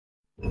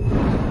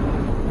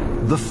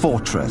The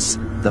fortress,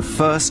 the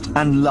first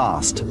and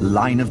last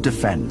line of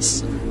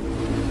defense.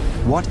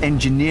 What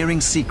engineering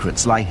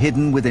secrets lie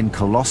hidden within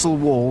colossal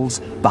walls,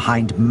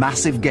 behind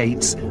massive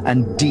gates,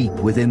 and deep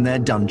within their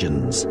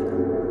dungeons?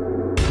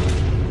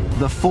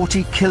 The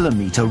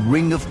 40-kilometer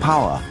ring of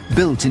power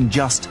built in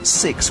just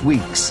 6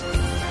 weeks.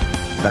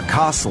 The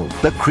castle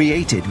that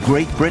created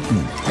Great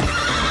Britain.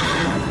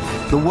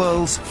 The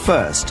world's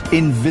first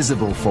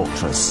invisible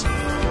fortress.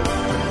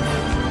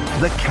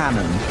 The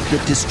cannon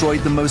that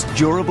destroyed the most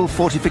durable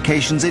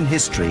fortifications in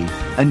history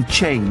and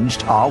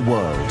changed our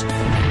world.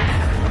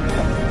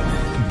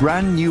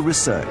 Brand new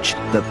research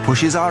that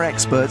pushes our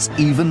experts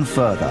even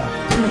further.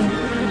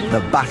 The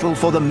battle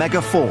for the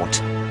mega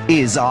fort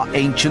is our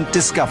ancient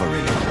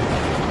discovery.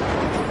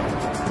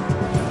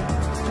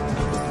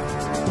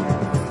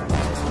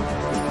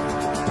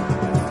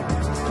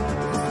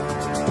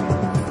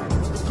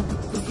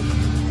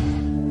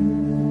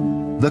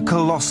 The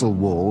colossal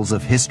walls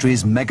of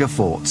history's mega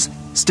forts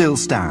still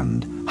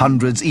stand,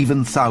 hundreds,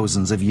 even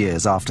thousands of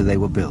years after they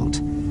were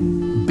built.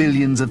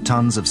 Billions of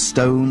tons of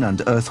stone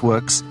and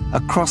earthworks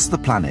across the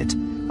planet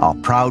are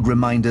proud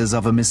reminders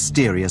of a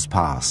mysterious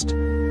past.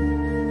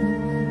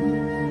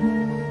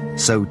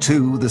 So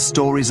too the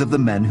stories of the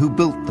men who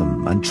built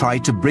them and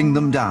tried to bring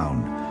them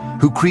down,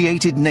 who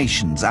created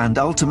nations and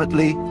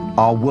ultimately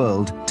our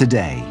world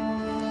today.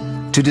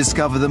 To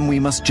discover them, we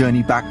must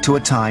journey back to a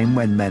time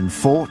when men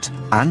fought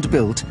and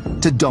built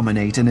to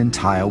dominate an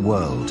entire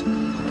world.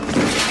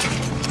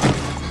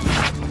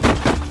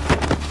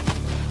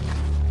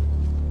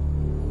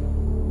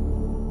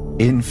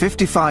 In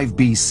 55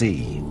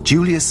 BC,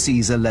 Julius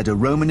Caesar led a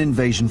Roman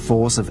invasion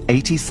force of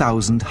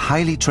 80,000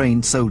 highly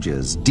trained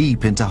soldiers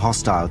deep into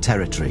hostile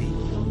territory.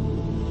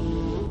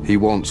 He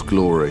wants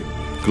glory.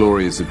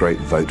 Glory is the great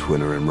vote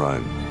winner in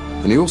Rome.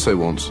 And he also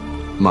wants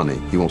money.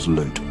 He wants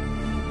loot.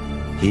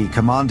 He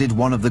commanded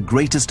one of the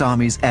greatest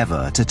armies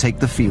ever to take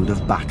the field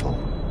of battle.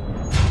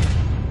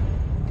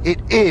 It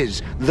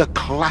is the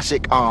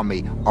classic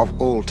army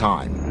of all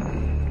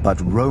time. But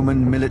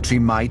Roman military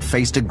might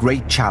faced a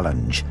great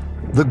challenge: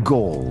 the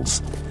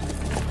Gauls.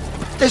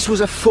 This was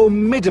a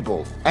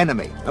formidable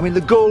enemy. I mean, the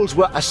Gauls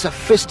were a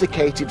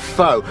sophisticated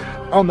foe.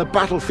 On the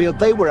battlefield,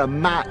 they were a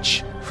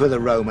match for the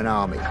Roman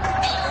army.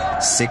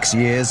 6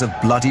 years of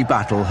bloody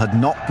battle had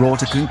not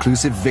brought a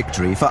conclusive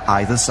victory for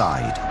either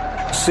side.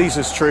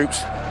 Caesar's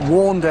troops,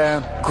 worn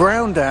down,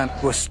 ground down,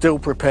 were still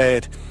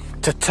prepared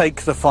to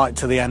take the fight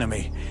to the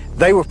enemy.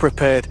 They were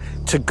prepared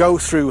to go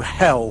through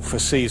hell for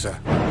Caesar.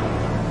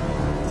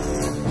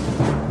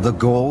 The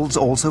Gauls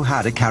also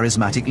had a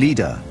charismatic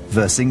leader,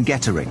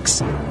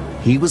 Vercingetorix.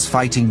 He was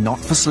fighting not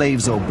for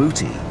slaves or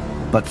booty,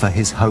 but for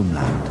his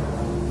homeland.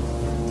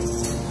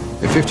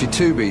 In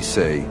 52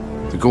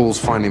 BC, the Gauls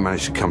finally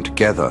managed to come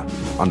together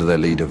under their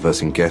leader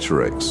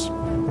Vercingetorix.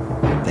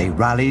 They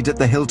rallied at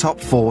the hilltop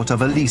fort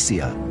of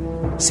Alesia.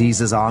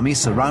 Caesar's army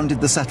surrounded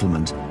the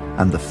settlement,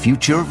 and the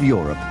future of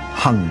Europe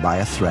hung by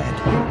a thread.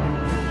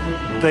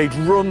 They'd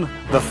run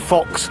the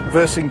fox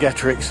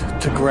Vercingetorix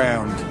to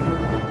ground.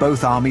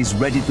 Both armies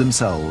readied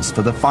themselves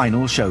for the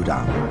final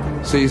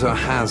showdown. Caesar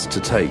has to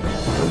take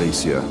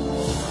Alesia,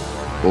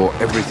 or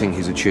everything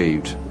he's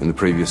achieved in the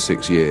previous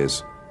 6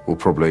 years will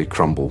probably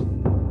crumble.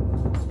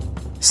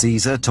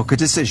 Caesar took a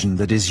decision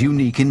that is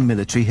unique in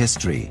military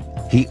history.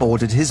 He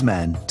ordered his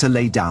men to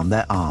lay down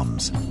their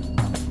arms.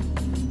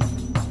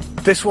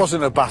 This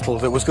wasn't a battle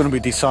that was going to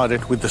be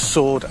decided with the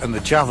sword and the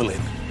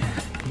javelin.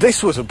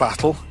 This was a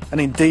battle,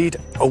 and indeed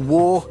a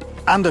war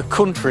and a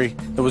country,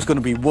 that was going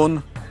to be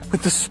won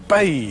with the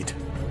spade.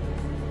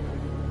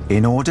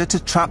 In order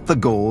to trap the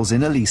Gauls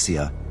in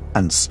Alesia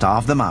and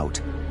starve them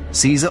out,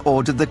 Caesar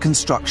ordered the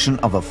construction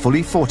of a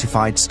fully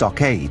fortified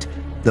stockade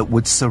that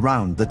would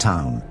surround the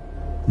town.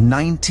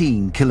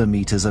 19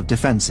 kilometers of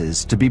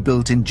defenses to be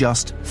built in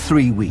just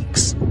 3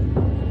 weeks.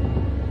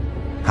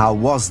 How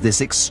was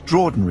this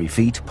extraordinary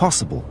feat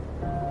possible?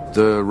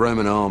 The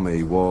Roman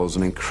army was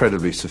an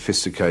incredibly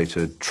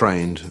sophisticated,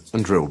 trained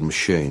and drilled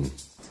machine.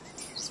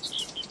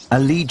 A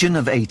legion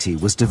of 80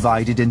 was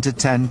divided into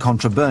 10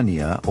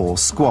 contraburnia, or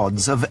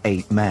squads of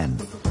 8 men.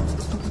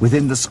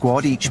 Within the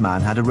squad, each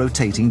man had a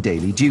rotating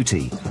daily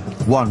duty.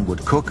 1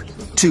 would cook,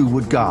 2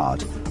 would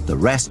guard, the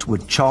rest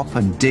would chop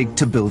and dig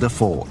to build a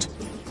fort.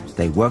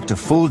 They worked a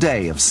full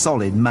day of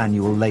solid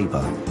manual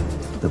labor.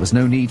 There was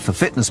no need for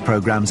fitness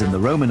programs in the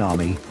Roman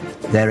army.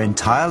 Their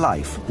entire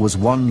life was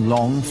one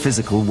long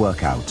physical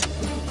workout.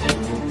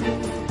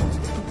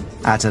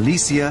 At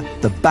Alesia,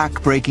 the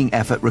back-breaking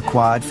effort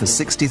required for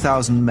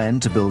 60,000 men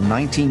to build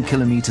 19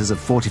 kilometers of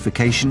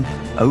fortification,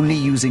 only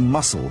using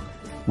muscle,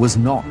 was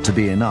not to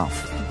be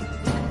enough.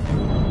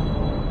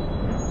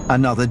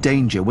 Another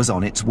danger was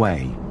on its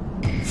way,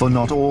 for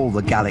not all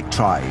the Gallic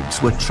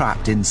tribes were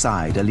trapped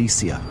inside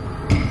Alesia.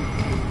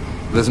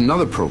 There's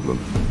another problem.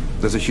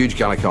 There's a huge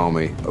Gallic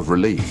army of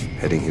relief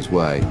heading his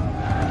way.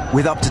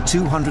 With up to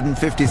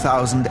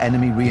 250,000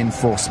 enemy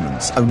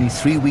reinforcements only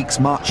 3 weeks'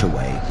 march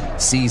away,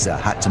 Caesar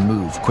had to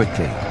move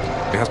quickly.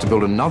 He has to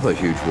build another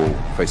huge wall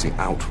facing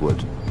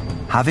outward.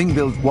 Having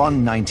built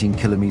one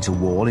 19-kilometre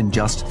wall in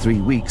just 3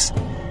 weeks,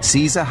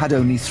 Caesar had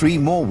only 3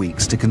 more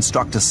weeks to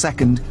construct a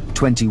second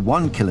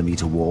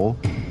 21-kilometre wall,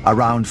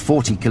 around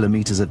 40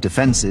 kilometres of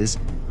defences,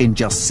 in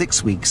just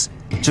 6 weeks,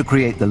 to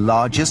create the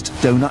largest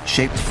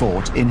donut-shaped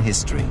fort in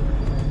history.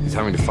 He's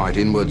having to fight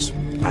inwards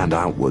and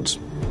outwards.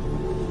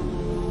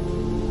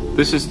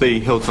 This is the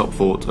hilltop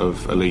fort of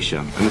Alesia,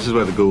 and this is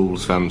where the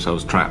Gauls found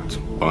themselves trapped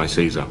by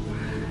Caesar.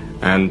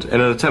 And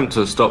in an attempt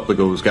to stop the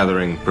Gauls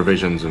gathering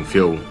provisions and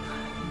fuel,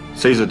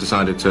 Caesar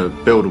decided to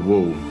build a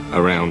wall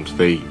around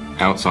the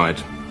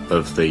outside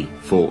of the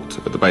fort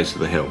at the base of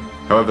the hill.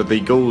 However, the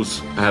Gauls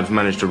had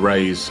managed to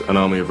raise an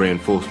army of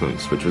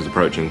reinforcements which was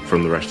approaching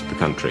from the rest of the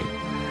country.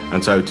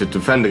 And so to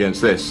defend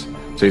against this,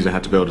 Caesar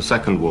had to build a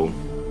second wall,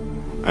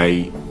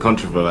 a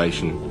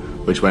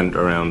contravallation which went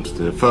around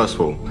the first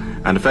wall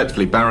and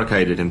effectively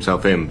barricaded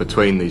himself in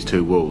between these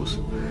two walls.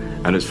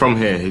 And it's from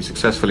here he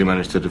successfully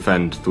managed to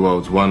defend the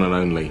world's one and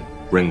only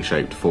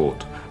ring-shaped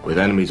fort, with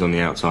enemies on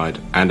the outside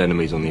and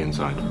enemies on the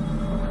inside.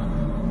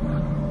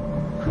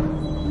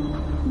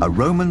 A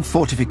Roman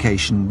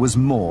fortification was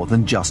more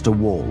than just a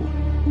wall.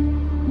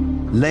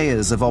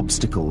 Layers of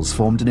obstacles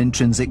formed an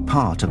intrinsic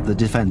part of the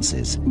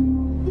defences.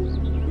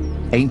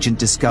 Ancient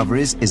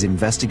Discoveries is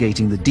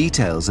investigating the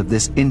details of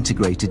this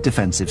integrated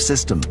defensive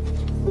system,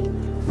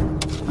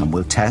 and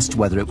will test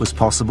whether it was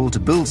possible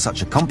to build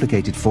such a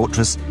complicated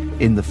fortress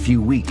in the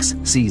few weeks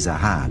Caesar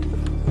had.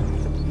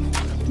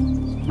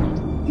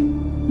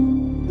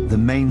 The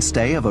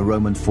mainstay of a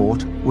Roman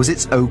fort was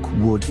its oak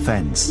wood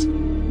fence.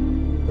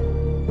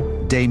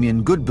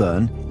 Damien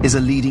Goodburn is a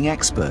leading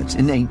expert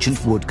in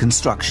ancient wood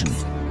construction.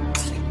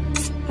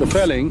 The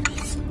felling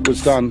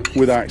was done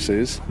with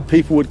axes.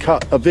 People would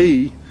cut a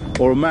V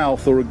or a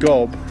mouth or a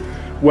gob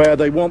where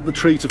they want the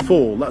tree to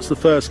fall. That's the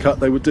first cut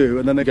they would do,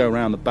 and then they go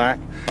around the back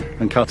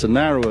and cut a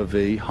narrower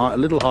V, a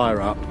little higher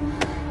up,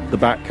 the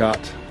back cut,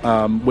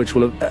 which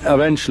will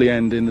eventually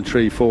end in the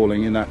tree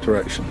falling in that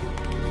direction.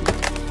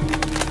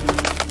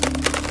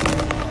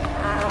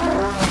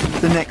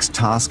 The next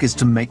task is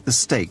to make the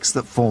stakes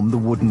that form the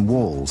wooden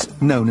walls,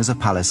 known as a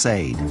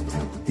palisade.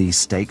 These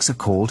stakes are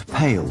called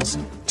pales.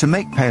 To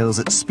make pales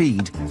at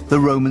speed, the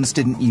Romans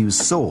didn't use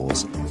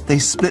saws. They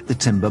split the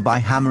timber by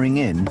hammering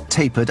in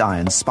tapered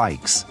iron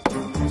spikes.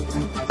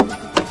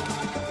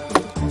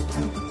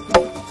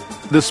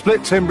 The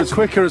split timber is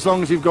quicker as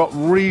long as you've got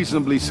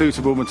reasonably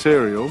suitable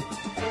material.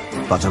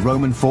 But a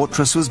Roman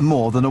fortress was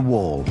more than a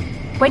wall.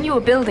 When you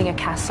were building a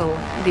castle,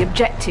 the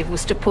objective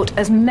was to put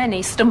as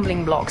many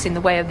stumbling blocks in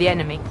the way of the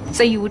enemy.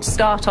 So you would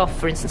start off,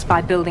 for instance,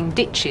 by building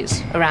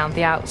ditches around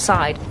the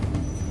outside.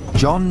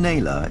 John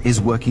Naylor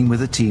is working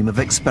with a team of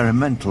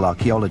experimental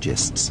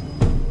archaeologists.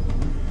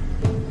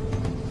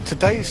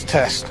 Today's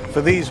test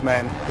for these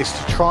men is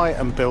to try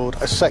and build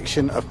a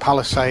section of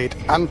palisade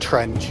and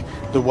trench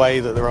the way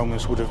that the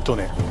Romans would have done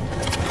it.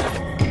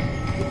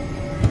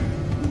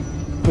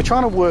 We're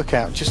trying to work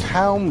out just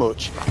how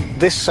much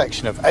this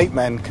section of 8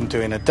 men can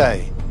do in a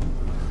day.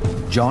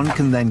 John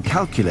can then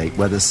calculate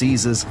whether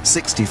Caesar's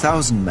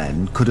 60,000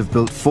 men could have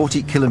built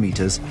 40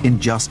 kilometres in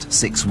just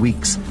 6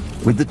 weeks,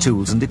 with the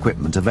tools and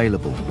equipment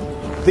available.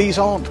 These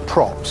aren't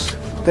props.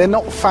 They're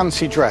not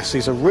fancy dress.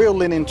 These are real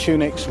linen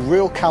tunics,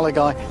 real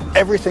caligae.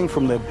 Everything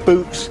from the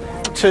boots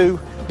to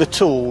the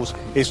tools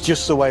is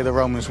just the way the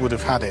Romans would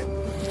have had it.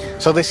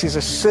 So this is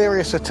a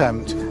serious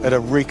attempt at a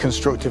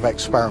reconstructive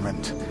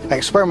experiment.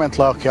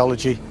 Experimental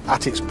archaeology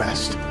at its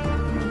best.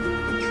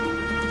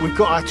 We've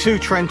got our 2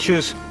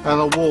 trenches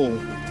and a wall.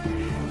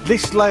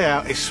 This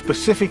layout is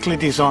specifically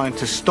designed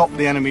to stop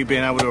the enemy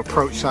being able to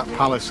approach that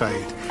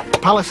palisade.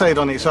 Palisade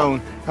on its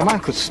own, a man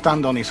could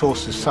stand on his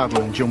horse's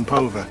saddle and jump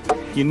over.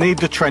 You need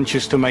the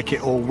trenches to make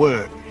it all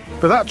work.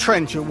 But that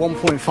trench at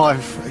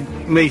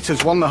 1.5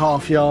 metres,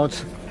 1.5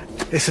 yards,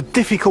 it's a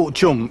difficult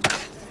jump,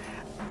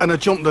 and a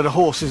jump that a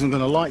horse isn't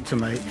going to like to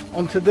make.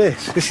 Onto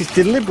this. This is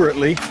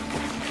deliberately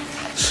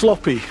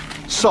sloppy,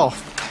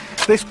 soft.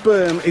 This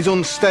berm is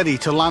unsteady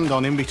to land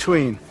on in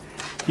between.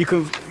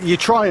 You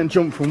try and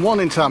jump from one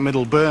into that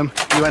middle berm,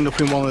 you end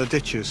up in one of the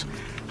ditches.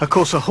 Of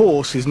course, a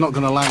horse is not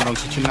going to land on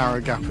such a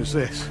narrow gap as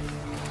this.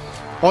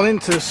 On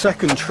into the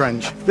second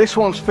trench. This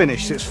one's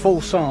finished, it's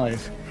full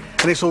size,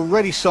 and it's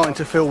already starting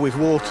to fill with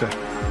water.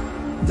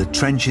 The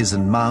trenches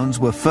and mounds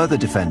were further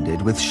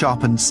defended with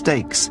sharpened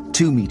stakes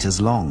 2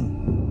 metres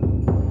long.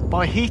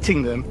 By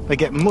heating them, they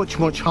get much,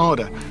 much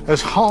harder. As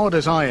hard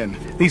as iron.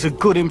 These are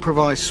good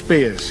improvised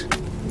spears.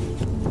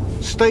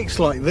 Stakes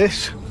like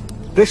this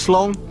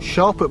long,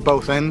 sharp at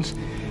both ends,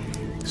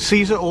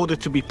 Caesar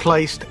ordered to be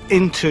placed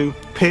into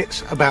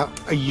pits about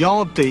a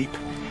yard deep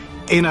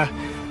in a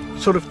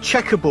sort of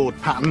checkerboard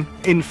pattern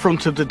in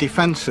front of the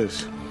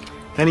defences.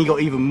 Then he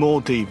got even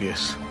more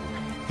devious.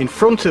 In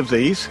front of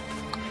these,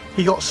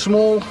 he got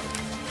small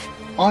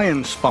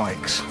iron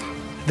spikes.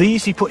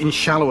 These he put in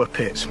shallower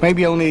pits,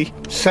 maybe only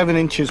 7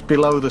 inches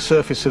below the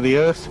surface of the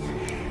earth,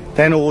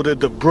 then ordered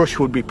that brush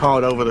would be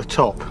piled over the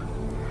top.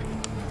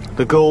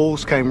 The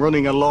Gauls came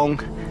running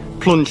along,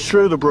 plunged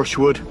through the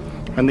brushwood,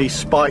 and these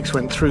spikes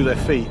went through their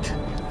feet.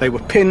 They were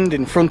pinned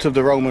in front of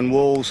the Roman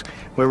walls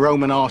where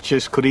Roman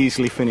archers could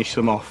easily finish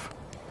them off.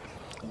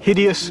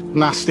 Hideous,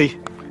 nasty,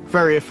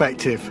 very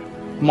effective.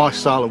 My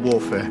style of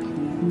warfare.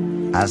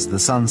 As the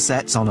sun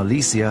sets on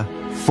Alesia,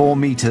 4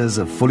 meters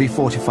of fully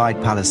fortified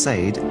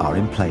palisade are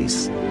in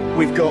place.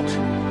 We've got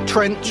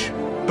trench,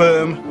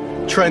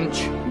 berm,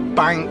 trench,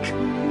 bank,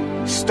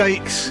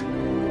 stakes,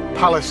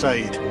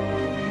 palisade.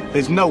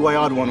 There's no way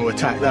I'd want to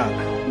attack that.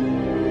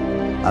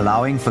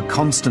 Allowing for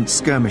constant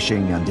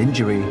skirmishing and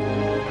injury,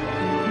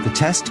 the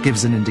test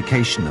gives an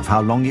indication of how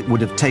long it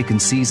would have taken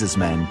Caesar's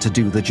men to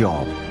do the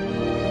job.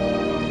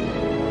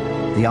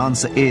 The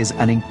answer is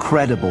an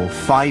incredible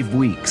 5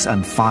 weeks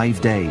and 5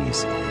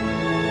 days.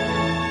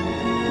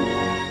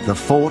 The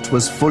fort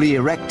was fully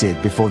erected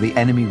before the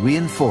enemy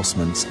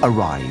reinforcements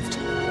arrived.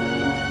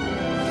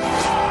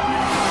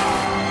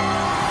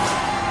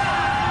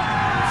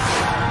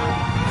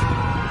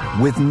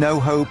 With no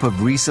hope of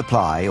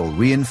resupply or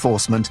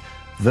reinforcement,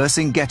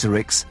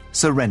 Vercingetorix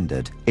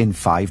surrendered in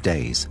 5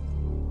 days.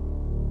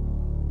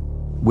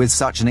 With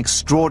such an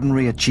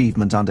extraordinary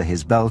achievement under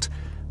his belt,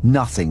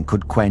 nothing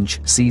could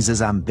quench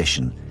Caesar's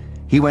ambition.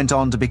 He went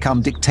on to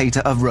become dictator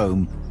of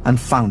Rome and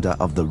founder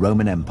of the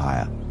Roman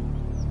Empire.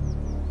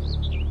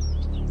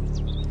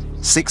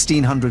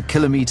 1,600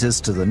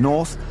 kilometers to the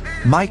north,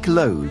 Mike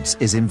Loades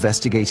is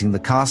investigating the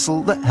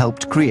castle that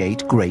helped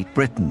create Great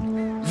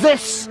Britain.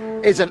 This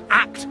is an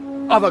act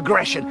of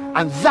aggression,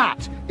 and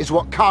that is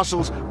what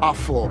castles are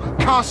for.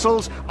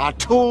 Castles are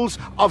tools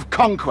of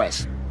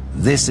conquest.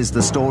 This is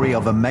the story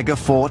of a mega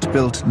fort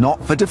built not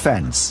for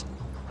defense,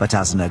 but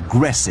as an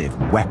aggressive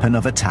weapon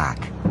of attack.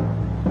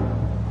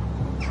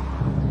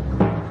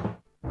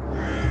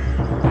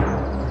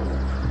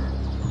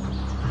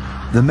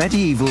 The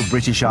medieval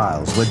British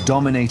Isles were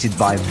dominated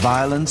by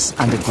violence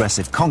and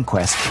aggressive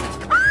conquest,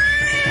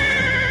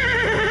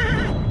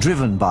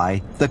 driven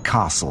by the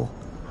castle.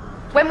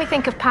 When we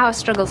think of power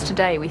struggles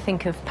today, we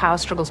think of power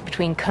struggles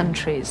between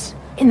countries.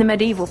 In the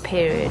medieval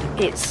period,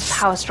 it's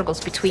power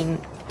struggles between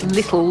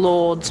little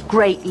lords,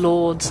 great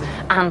lords,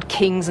 and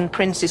kings and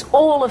princes,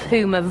 all of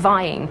whom are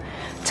vying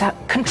to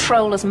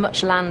control as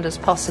much land as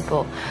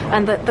possible.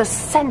 And the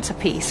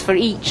centrepiece for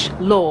each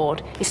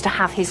lord is to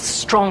have his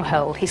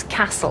stronghold, his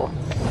castle.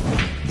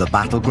 The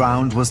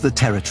battleground was the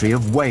territory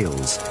of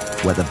Wales,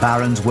 where the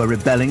barons were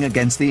rebelling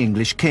against the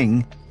English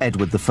king,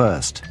 Edward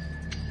I.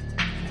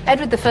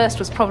 Edward I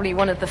was probably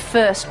one of the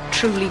first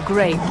truly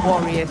great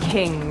warrior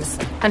kings,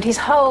 and his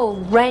whole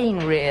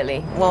reign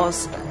really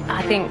was,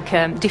 I think,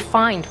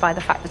 defined by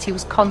the fact that he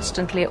was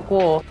constantly at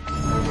war.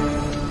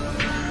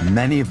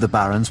 Many of the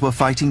barons were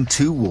fighting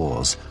 2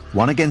 wars,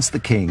 one against the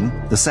king,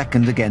 the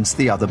second against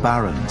the other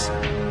barons.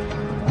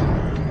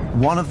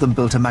 One of them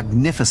built a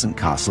magnificent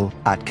castle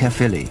at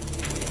Caerphilly.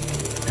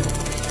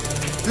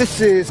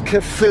 This is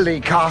Caerphilly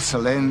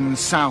Castle in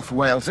South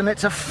Wales, and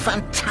it's a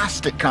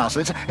fantastic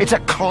castle. It's a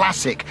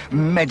classic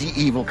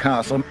medieval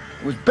castle.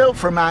 It was built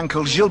for a man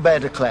called Gilbert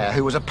de Clare,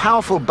 who was a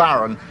powerful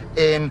baron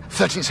in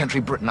 13th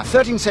century Britain. Now,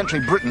 13th century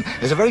Britain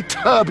is a very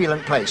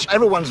turbulent place.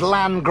 Everyone's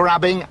land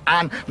grabbing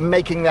and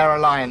making their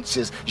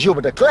alliances.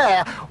 Gilbert de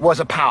Clare was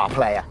a power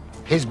player.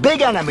 His big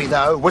enemy,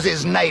 though, was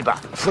his neighbour,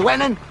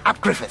 Llewellyn ap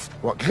Griffith.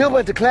 What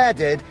Gilbert de Clare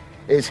did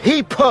is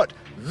he put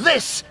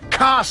this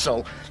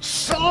castle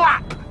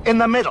slap in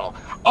the middle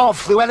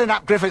of Llewellyn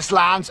ap Griffith's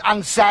lands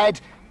and said,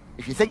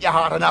 if you think you're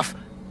hard enough,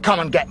 come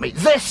and get me.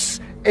 This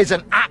is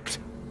an act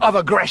of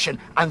aggression,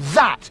 and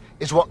that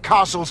is what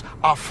castles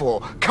are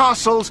for.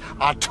 Castles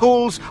are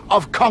tools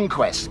of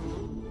conquest.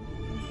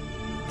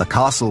 The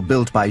castle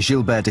built by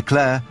Gilbert de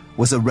Clare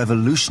was a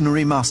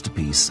revolutionary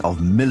masterpiece of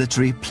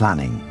military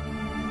planning.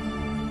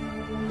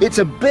 Its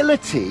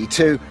ability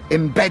to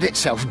embed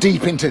itself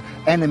deep into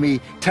enemy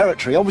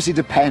territory obviously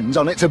depends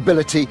on its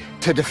ability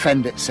to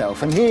defend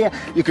itself. And here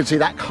you can see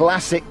that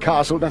classic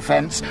castle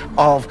defence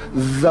of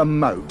the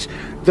moat.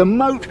 The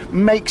moat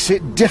makes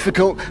it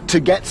difficult to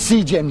get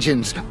siege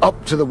engines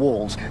up to the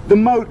walls. The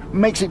moat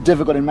makes it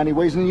difficult in many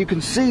ways, and you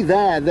can see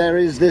there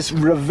is this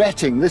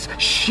revetting, this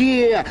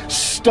sheer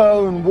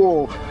stone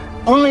wall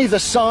on either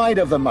side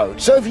of the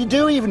moat. So if you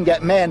do even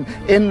get men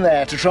in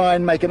there to try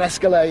and make an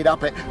escalade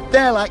up it,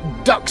 they're like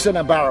ducks in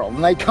a barrel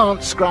and they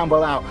can't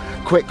scramble out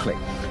quickly.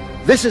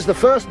 This is the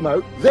first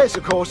moat. This,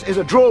 of course, is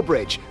a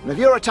drawbridge. And if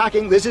you're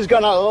attacking, this is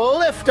going to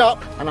lift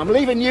up, and I'm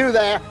leaving you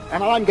there,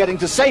 and I'm getting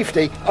to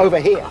safety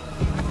over here.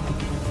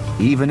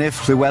 Even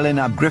if Llewellyn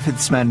ap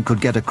Griffith's men could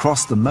get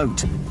across the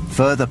moat,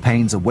 further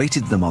pains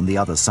awaited them on the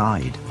other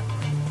side.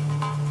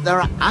 There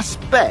are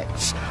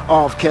aspects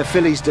of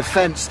Caerphilly's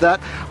defence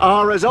that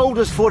are as old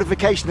as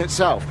fortification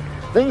itself.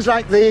 Things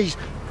like these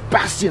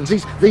bastions,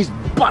 these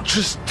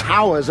buttress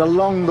towers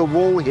along the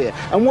wall here.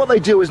 And what they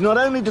do is not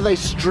only do they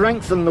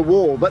strengthen the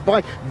wall, but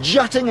by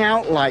jutting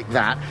out like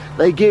that,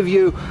 they give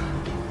you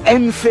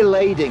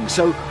enfilading.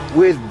 So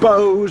with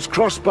bows,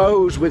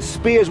 crossbows, with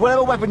spears,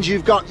 whatever weapons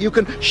you've got, you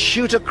can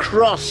shoot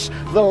across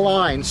the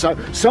line. So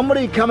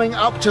somebody coming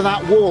up to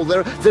that wall,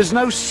 there's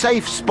no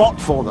safe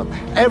spot for them.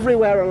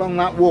 Everywhere along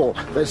that wall,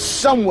 there's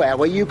somewhere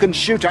where you can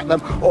shoot at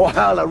them or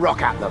hurl a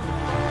rock at them.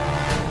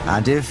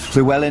 And if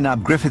Llewellyn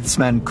ap Griffith's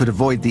men could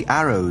avoid the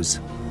arrows,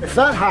 if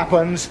that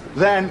happens,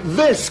 then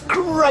this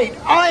great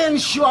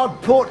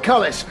iron-shod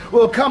portcullis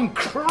will come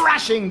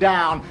crashing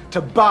down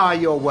to bar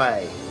your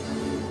way.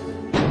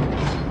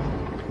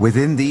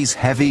 within these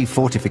heavy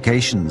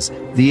fortifications,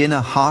 the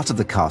inner heart of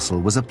the castle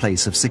was a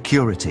place of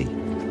security.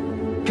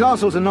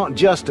 Castles are not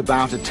just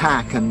about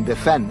attack and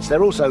defence,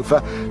 they're also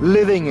for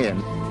living in.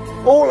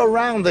 All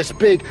around this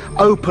big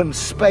open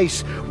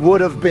space would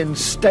have been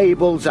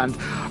stables and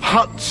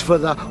huts for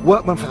the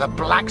workmen, for the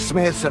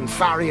blacksmiths and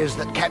farriers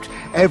that kept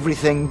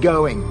everything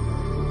going.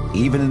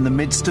 Even in the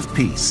midst of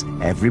peace,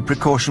 every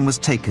precaution was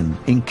taken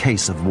in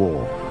case of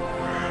war.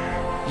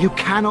 You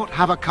cannot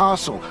have a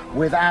castle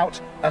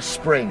without a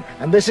spring,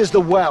 and this is the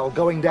well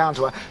going down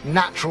to a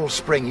natural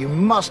spring. You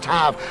must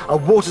have a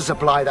water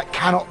supply that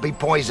cannot be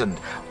poisoned.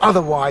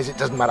 Otherwise, it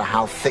doesn't matter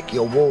how thick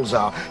your walls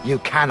are, you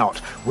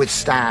cannot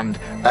withstand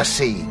a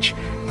siege.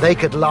 They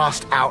could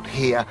last out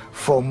here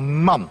for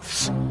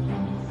months.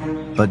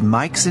 But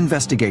Mike's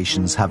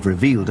investigations have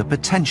revealed a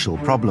potential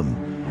problem.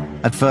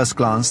 At first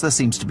glance, there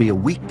seems to be a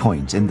weak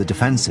point in the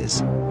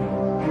defences.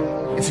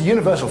 It's a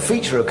universal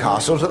feature of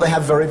castles that they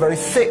have very, very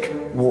thick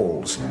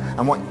walls.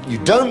 And what you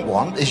don't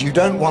want is you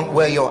don't want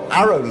where your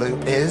arrow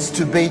loop is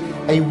to be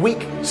a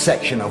weak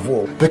section of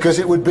wall, because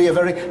it would be a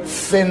very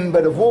thin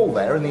bit of wall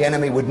there, and the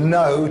enemy would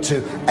know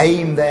to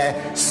aim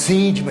their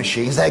siege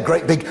machines, their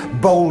great big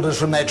boulders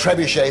from their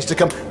trebuchets, to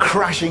come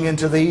crashing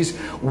into these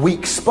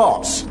weak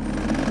spots.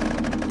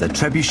 The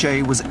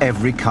trebuchet was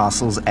every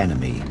castle's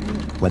enemy.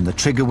 When the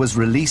trigger was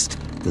released,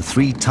 the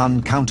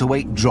 3-ton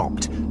counterweight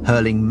dropped,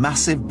 hurling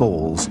massive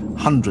balls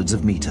hundreds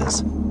of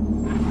meters.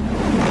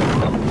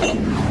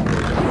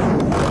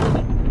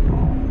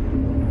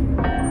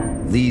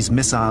 These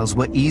missiles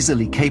were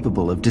easily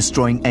capable of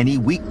destroying any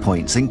weak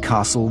points in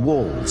castle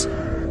walls,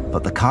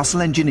 but the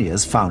castle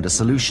engineers found a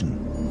solution.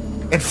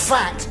 In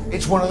fact,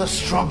 it's one of the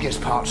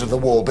strongest parts of the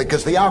wall,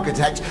 because the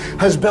architect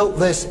has built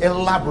this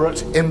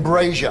elaborate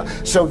embrasure.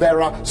 So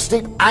there are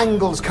steep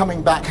angles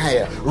coming back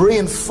here,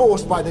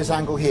 reinforced by this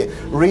angle here,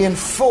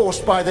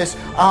 reinforced by this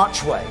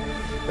archway.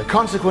 The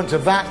consequence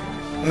of that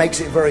makes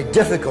it very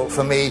difficult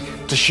for me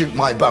to shoot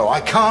my bow.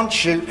 I can't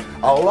shoot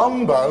a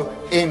longbow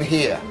in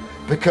here,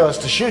 because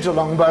to shoot a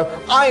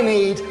longbow, I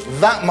need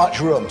that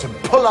much room. To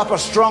pull up a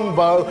strong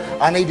bow,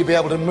 I need to be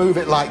able to move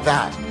it like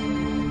that.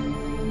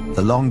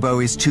 The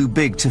longbow is too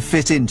big to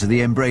fit into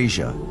the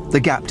embrasure,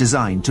 the gap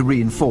designed to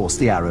reinforce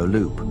the arrow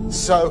loop.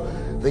 So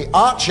the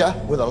archer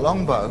with a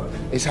longbow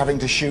is having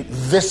to shoot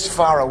this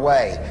far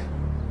away.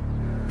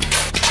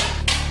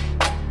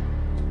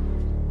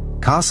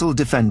 Castle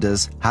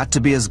defenders had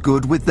to be as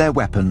good with their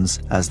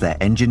weapons as their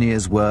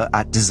engineers were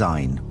at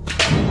design.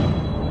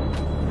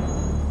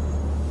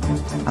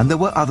 And there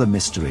were other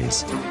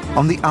mysteries.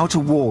 On the outer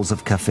walls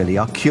of Caerphilly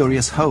are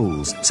curious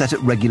holes set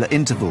at regular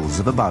intervals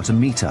of about a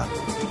metre.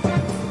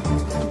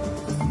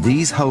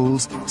 These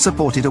holes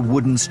supported a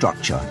wooden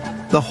structure,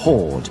 the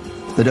hoard,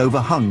 that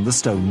overhung the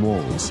stone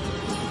walls.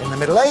 In the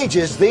Middle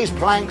Ages, these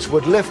planks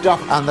would lift up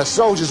and the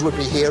soldiers would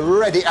be here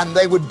ready, and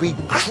they would be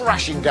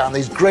crashing down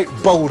these great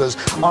boulders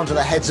onto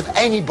the heads of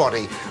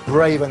anybody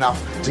brave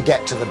enough to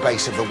get to the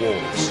base of the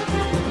walls.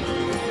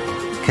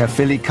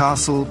 Caerphilly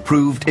Castle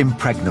proved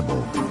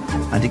impregnable,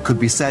 and it could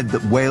be said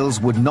that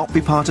Wales would not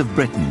be part of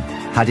Britain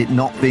had it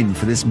not been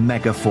for this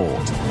mega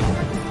fort.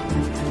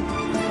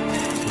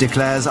 De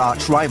Clare's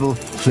arch-rival,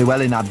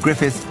 Llewellyn ap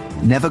Griffith,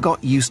 never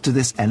got used to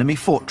this enemy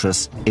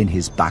fortress in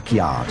his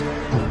backyard.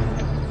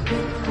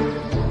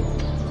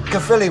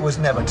 Caerphilly was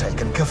never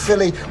taken.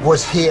 Caerphilly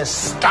was here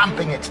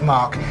stamping its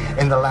mark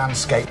in the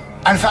landscape.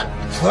 In fact,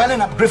 Llewellyn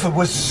ap Griffith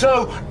was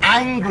so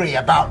angry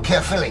about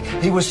Caerphilly,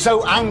 he was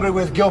so angry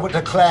with Gilbert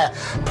de Clare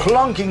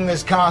plonking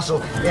this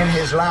castle in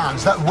his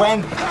lands, that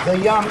when the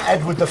young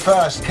Edward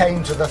I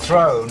came to the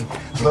throne,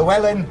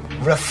 Llewellyn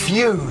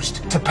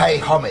refused to pay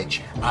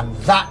homage, and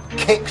that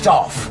kicked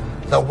off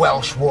the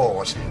Welsh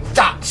Wars.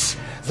 That's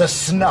the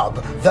snub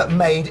that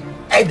made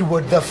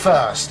Edward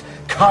I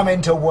come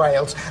into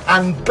Wales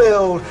and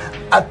build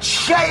a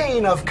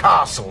chain of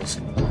castles.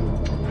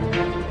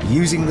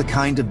 Using the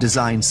kind of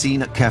design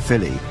seen at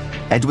Caerphilly,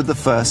 Edward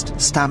I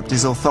stamped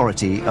his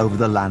authority over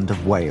the land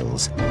of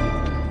Wales.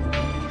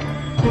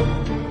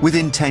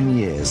 Within 10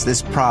 years,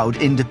 this proud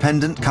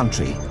independent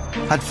country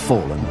had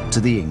fallen to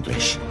the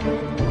English.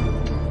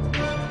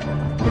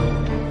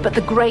 But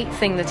the great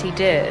thing that he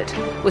did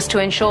was to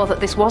ensure that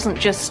this wasn't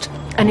just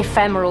an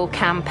ephemeral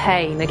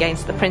campaign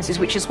against the princes,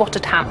 which is what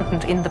had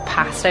happened in the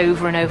past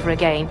over and over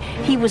again.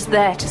 He was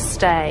there to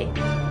stay.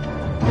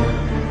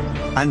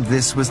 And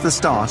this was the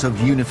start of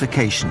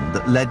unification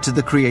that led to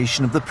the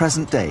creation of the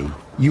present-day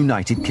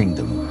United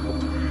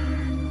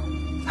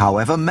Kingdom.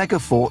 However,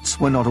 megaforts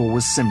were not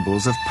always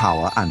symbols of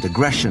power and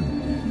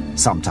aggression.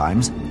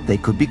 Sometimes they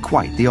could be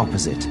quite the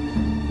opposite.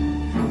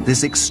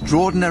 This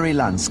extraordinary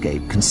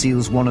landscape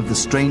conceals one of the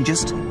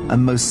strangest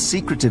and most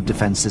secretive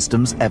defense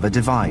systems ever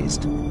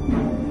devised.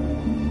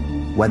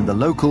 When the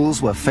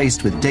locals were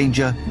faced with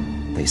danger,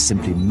 they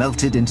simply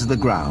melted into the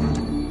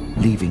ground,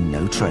 leaving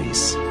no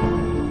trace.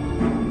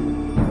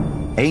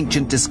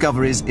 Ancient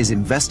Discoveries is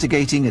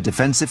investigating a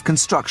defensive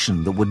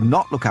construction that would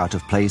not look out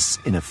of place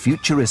in a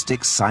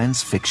futuristic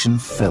science fiction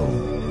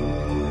film.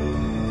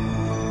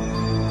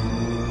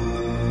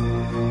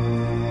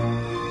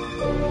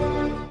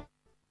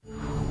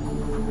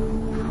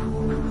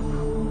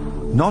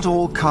 Not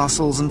all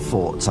castles and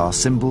forts are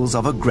symbols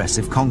of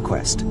aggressive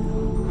conquest.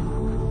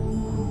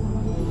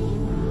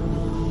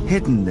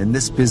 Hidden in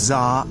this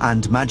bizarre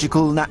and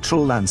magical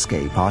natural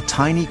landscape are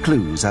tiny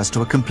clues as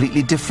to a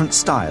completely different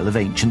style of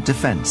ancient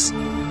defense: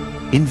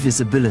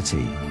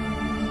 invisibility.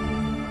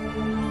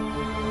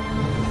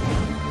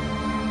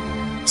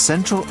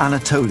 Central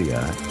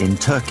Anatolia in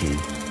Turkey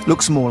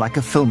looks more like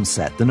a film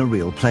set than a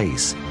real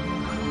place.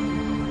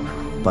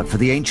 But for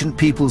the ancient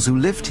peoples who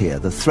lived here,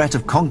 the threat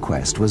of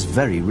conquest was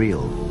very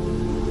real.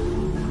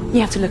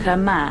 You have to look at a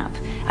map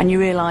and you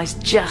realise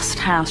just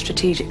how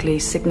strategically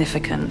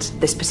significant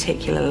this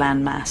particular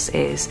landmass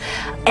is.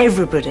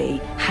 Everybody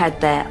had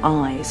their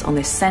eyes on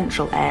this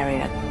central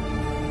area.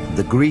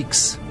 The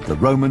Greeks, the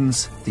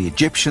Romans, the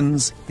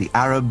Egyptians, the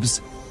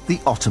Arabs, the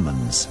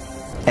Ottomans.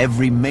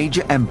 Every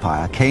major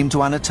empire came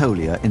to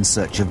Anatolia in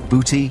search of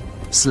booty,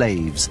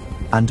 slaves,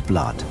 and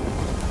blood.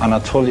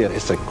 Anatolia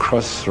is a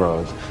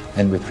crossroad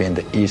in between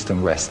the East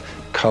and West,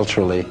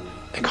 culturally,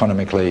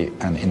 economically,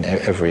 and in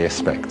every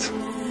aspect.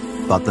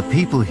 But the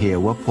people here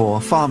were poor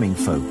farming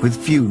folk with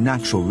few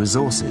natural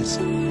resources.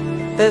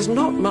 There's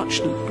not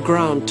much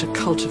ground to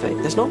cultivate.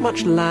 There's not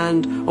much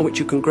land on which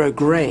you can grow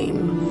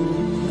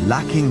grain.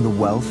 Lacking the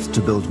wealth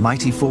to build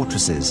mighty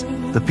fortresses,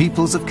 the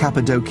peoples of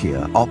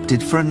Cappadocia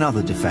opted for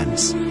another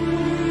defense: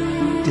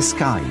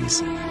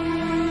 disguise.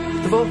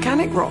 The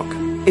volcanic rock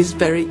is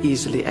very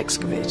easily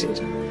excavated,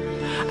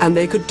 and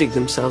they could dig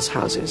themselves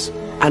houses.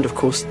 And of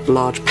course,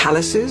 large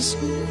palaces.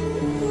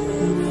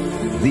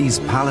 These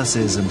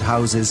palaces and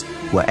houses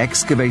were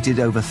excavated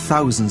over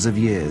thousands of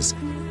years,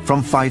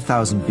 from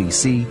 5000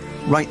 BC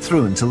right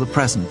through until the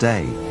present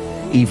day.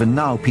 Even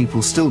now,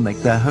 people still make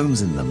their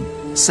homes in them,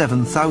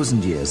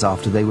 7,000 years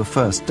after they were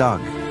first dug.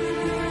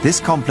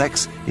 This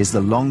complex is the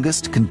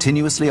longest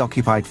continuously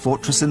occupied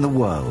fortress in the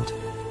world.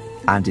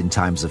 And in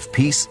times of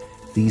peace,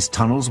 these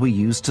tunnels were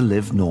used to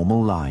live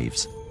normal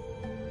lives.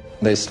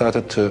 They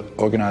started to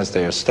organize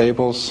their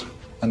stables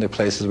and the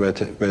places where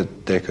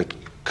they could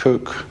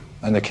cook,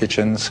 and the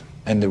kitchens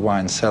and the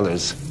wine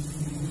cellars.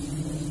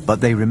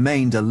 But they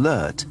remained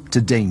alert to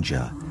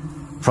danger.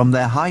 From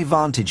their high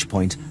vantage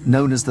point,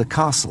 known as the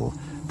castle,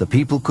 the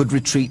people could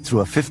retreat through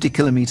a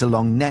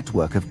 50-kilometer-long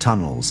network of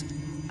tunnels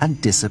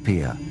and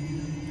disappear.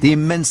 The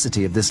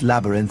immensity of this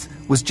labyrinth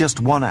was just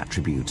one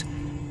attribute.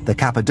 The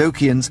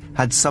Cappadocians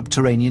had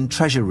subterranean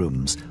treasure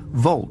rooms,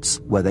 vaults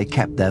where they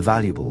kept their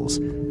valuables.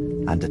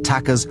 And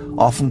attackers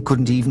often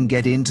couldn't even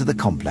get into the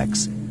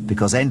complex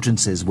because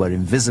entrances were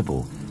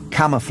invisible,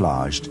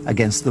 camouflaged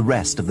against the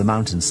rest of the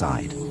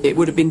mountainside. It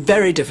would have been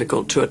very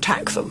difficult to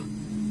attack them.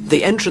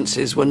 The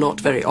entrances were not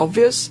very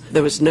obvious.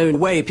 There was no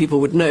way people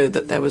would know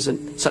that there was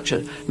such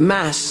a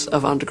mass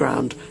of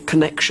underground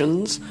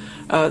connections.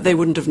 They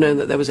wouldn't have known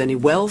that there was any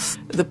wealth.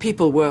 The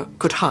people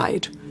could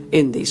hide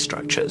in these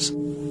structures.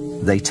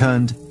 They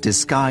turned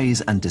disguise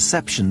and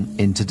deception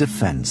into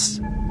defense.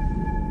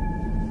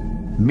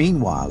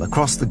 Meanwhile,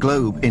 across the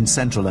globe in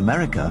Central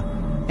America,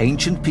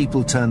 ancient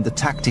people turned the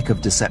tactic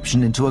of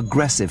deception into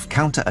aggressive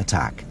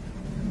counterattack.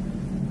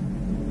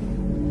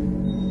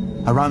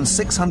 Around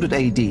 600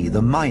 AD,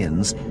 the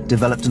Mayans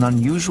developed an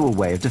unusual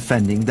way of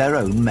defending their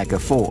own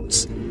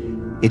mega-forts.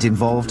 It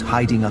involved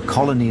hiding a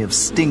colony of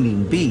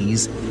stinging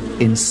bees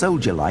in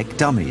soldier-like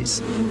dummies.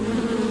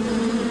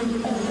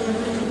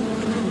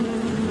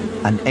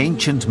 An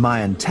ancient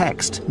Mayan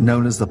text,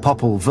 known as the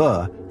Popol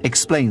Vuh,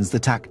 explains the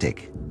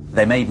tactic.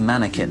 They made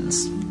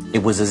mannequins.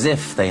 It was as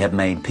if they had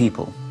made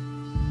people.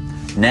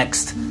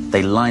 Next,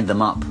 they lined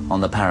them up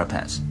on the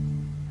parapet.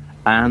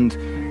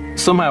 And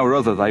somehow or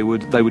other they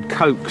would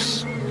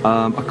coax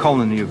a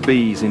colony of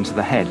bees into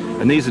the head,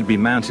 and these would be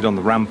mounted on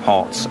the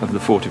ramparts of the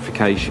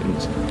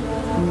fortifications.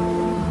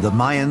 The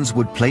Mayans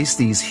would place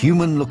these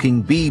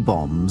human-looking bee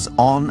bombs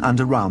on and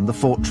around the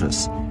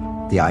fortress.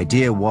 The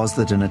idea was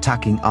that an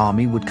attacking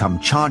army would come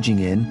charging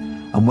in,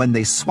 and when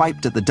they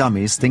swiped at the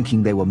dummies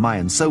thinking they were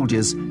Mayan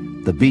soldiers,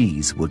 the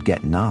bees would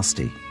get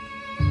nasty.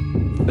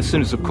 As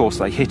soon as, of course,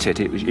 they hit it,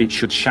 it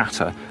should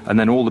shatter, and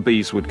then all the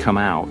bees would come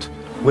out.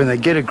 When they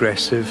get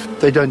aggressive,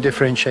 they don't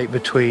differentiate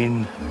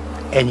between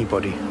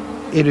anybody.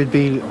 It would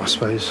be, I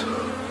suppose,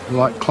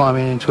 like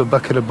climbing into a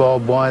bucket of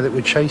barbed wire that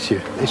would chase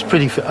you. It's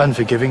pretty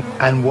unforgiving,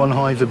 and one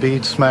hive of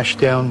bees smashed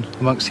down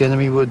amongst the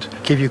enemy would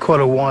give you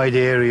quite a wide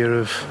area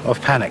of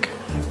panic.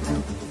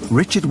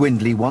 Richard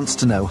Windley wants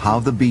to know how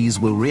the bees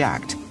will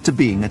react to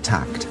being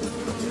attacked.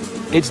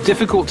 It's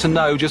difficult to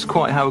know just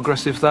quite how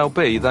aggressive they'll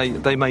be.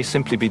 They may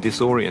simply be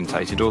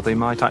disorientated, or they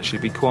might actually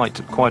be quite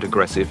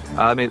aggressive.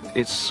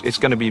 It's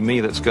going to be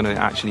me that's going to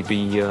actually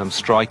be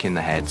striking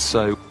the head.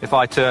 So if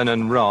I turn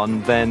and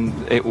run, then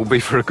it will be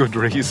for a good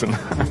reason.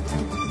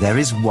 There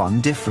is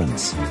one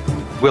difference.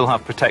 will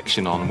have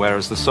protection on,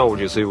 whereas the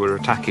soldiers who were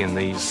attacking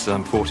these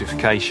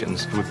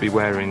fortifications would be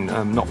wearing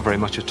not very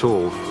much at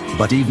all.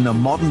 But even a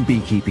modern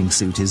beekeeping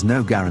suit is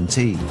no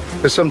guarantee.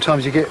 Because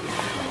sometimes you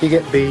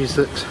get bees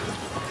that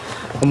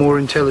are more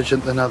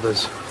intelligent than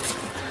others,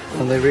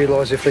 and they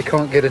realise if they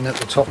can't get in at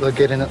the top, they'll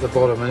get in at the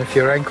bottom, and if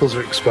your ankles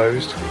are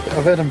exposed...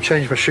 I've had them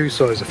change my shoe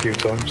size a few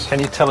times. Can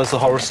you tell us the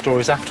horror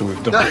stories after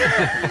we've done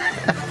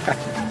it?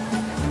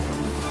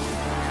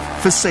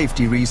 For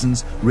safety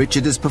reasons,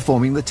 Richard is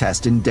performing the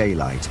test in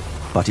daylight,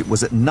 but it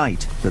was at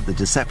night that the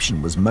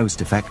deception was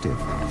most effective.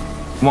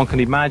 One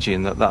can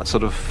imagine that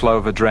sort of flow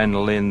of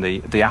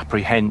adrenaline, the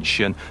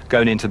apprehension,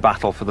 going into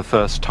battle for the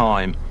first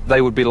time,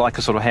 they would be like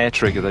a sort of hair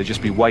trigger. They'd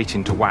just be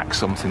waiting to whack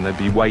something. They'd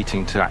be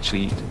waiting to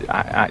actually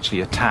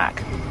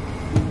attack.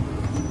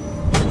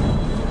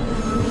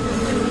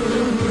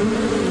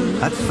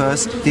 At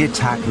first, the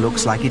attack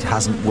looks like it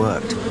hasn't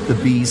worked. The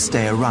bees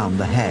stay around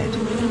the head.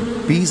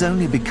 Bees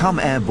only become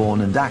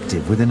airborne and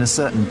active within a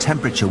certain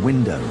temperature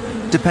window,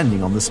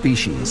 depending on the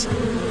species.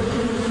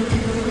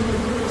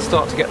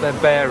 Start to get their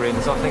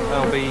bearings, I think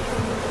they'll be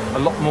a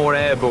lot more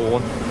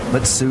airborne.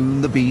 But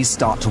soon the bees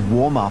start to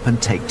warm up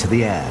and take to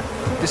the air.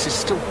 This is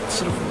still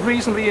sort of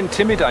reasonably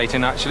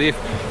intimidating, actually.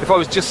 If I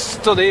was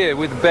just stood here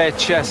with bare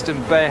chest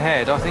and bare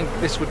head, I think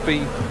this would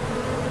be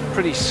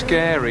pretty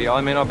scary. I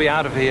mean, I'd be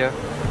out of here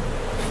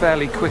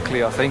fairly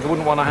quickly, I think. I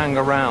wouldn't want to hang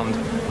around.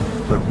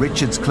 But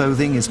Richard's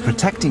clothing is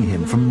protecting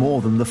him from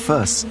more than the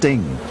first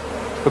sting.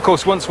 Of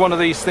course, once one of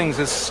these things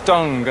has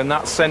stung and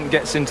that scent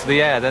gets into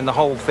the air, then the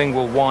whole thing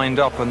will wind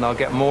up and they'll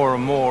get more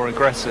and more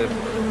aggressive.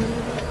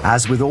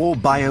 As with all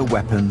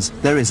bioweapons,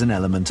 there is an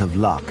element of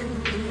luck.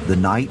 The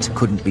night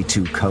couldn't be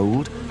too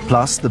cold,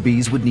 plus the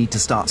bees would need to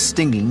start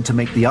stinging to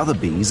make the other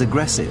bees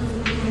aggressive.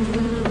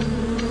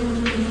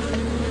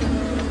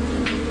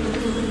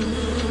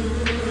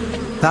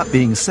 That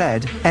being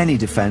said, any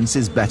defense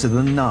is better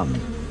than none,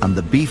 and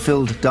the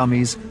bee-filled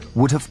dummies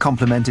would have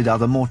complemented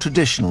other more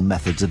traditional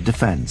methods of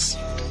defense.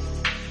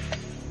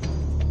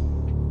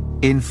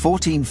 In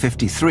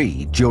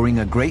 1453, during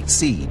a great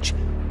siege,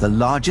 the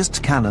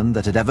largest cannon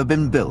that had ever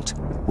been built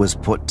was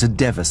put to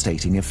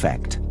devastating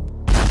effect.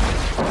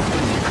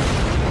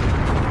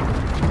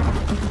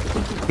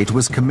 It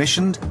was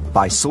commissioned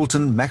by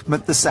Sultan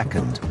Mehmed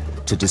II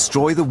to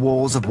destroy the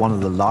walls of one of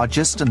the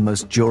largest and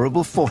most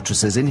durable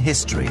fortresses in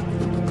history,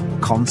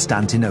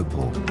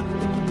 Constantinople.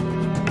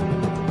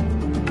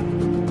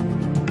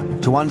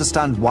 To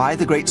understand why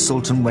the great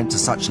Sultan went to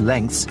such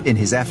lengths in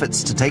his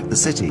efforts to take the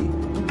city,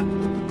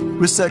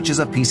 researchers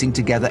are piecing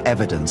together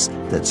evidence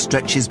that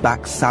stretches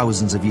back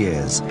thousands of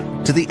years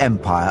to the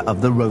empire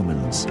of the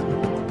Romans.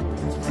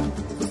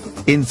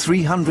 In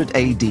 300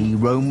 AD,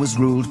 Rome was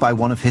ruled by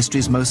one of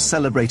history's most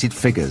celebrated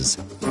figures,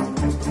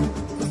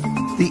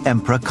 the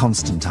Emperor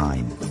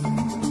Constantine.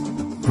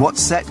 What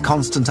set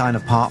Constantine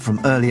apart from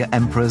earlier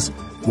emperors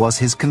was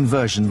his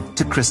conversion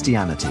to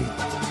Christianity.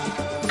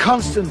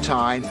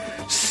 Constantine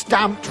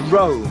stamped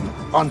Rome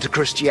onto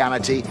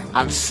Christianity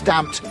and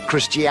stamped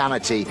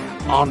Christianity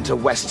onto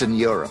Western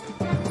Europe.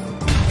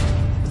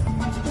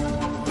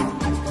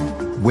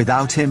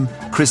 Without him,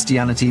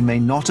 Christianity may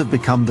not have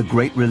become the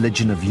great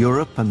religion of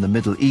Europe and the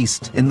Middle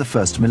East in the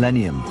first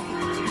millennium.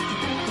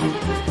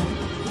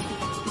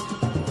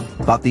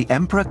 But the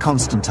Emperor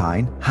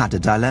Constantine had a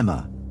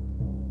dilemma.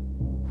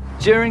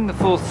 During the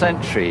 4th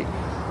century,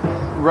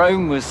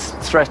 Rome was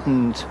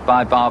threatened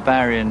by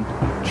barbarian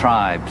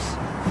tribes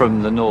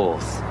from the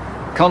north.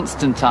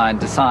 Constantine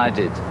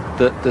decided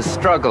that the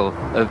struggle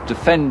of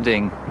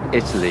defending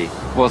Italy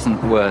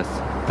wasn't worth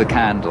the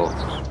candle.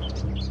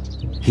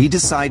 He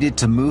decided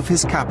to move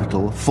his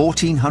capital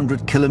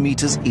 1,400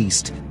 kilometers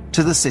east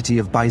to the city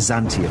of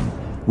Byzantium,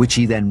 which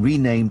he then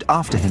renamed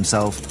after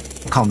himself,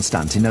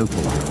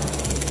 Constantinople.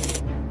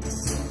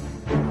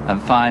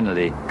 And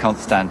finally,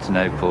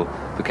 Constantinople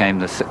became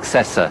the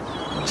successor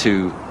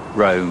to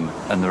Rome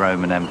and the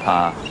Roman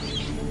Empire.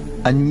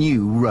 A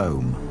new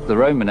Rome. The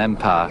Roman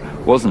Empire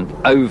wasn't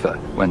over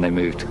when they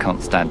moved to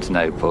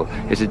Constantinople.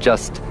 It had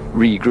just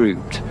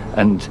regrouped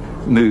and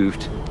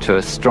moved to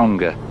a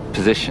stronger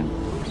position.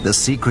 The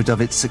secret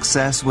of its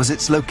success was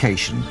its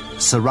location,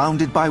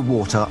 surrounded by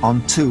water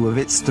on 2 of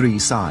its 3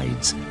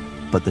 sides.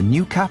 But the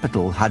new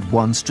capital had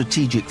one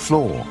strategic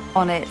flaw.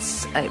 On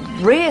its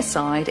rear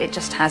side, it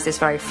just has this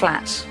very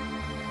flat,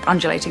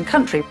 undulating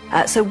country.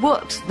 So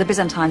what the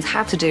Byzantines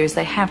have to do is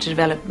they have to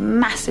develop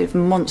massive,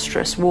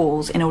 monstrous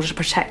walls in order to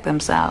protect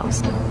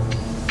themselves.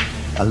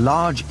 A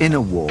large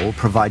inner wall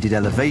provided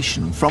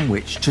elevation from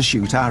which to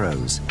shoot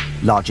arrows,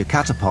 larger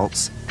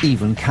catapults,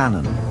 even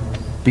cannon.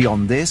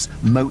 Beyond this,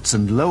 moats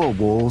and lower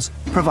walls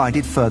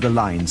provided further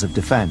lines of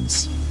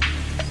defense.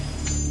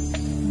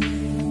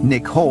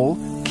 Nick Hall,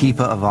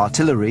 Keeper of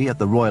Artillery at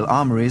the Royal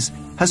Armouries,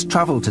 has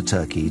travelled to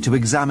Turkey to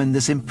examine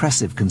this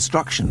impressive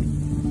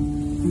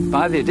construction.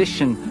 By the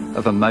addition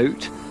of a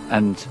moat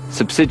and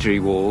subsidiary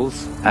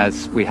walls,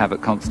 as we have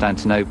at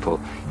Constantinople,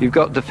 you've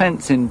got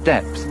defence in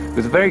depth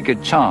with a very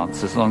good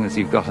chance, as long as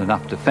you've got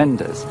enough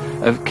defenders,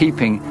 of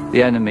keeping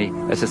the enemy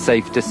at a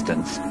safe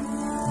distance.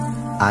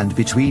 and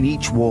between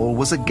each wall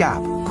was a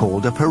gap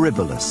called a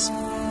peribolus.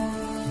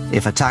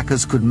 If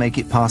attackers could make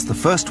it past the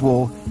first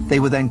wall, they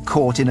were then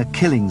caught in a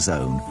killing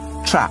zone,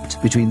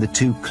 trapped between the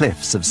two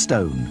cliffs of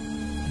stone.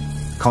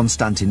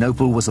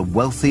 Constantinople was a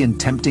wealthy and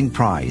tempting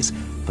prize,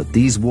 but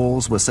these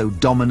walls were so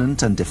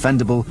dominant and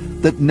defendable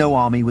that no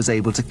army was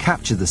able to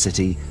capture the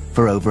city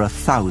for over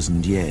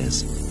 1,000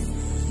 years.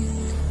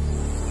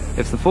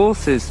 If the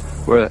forces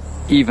were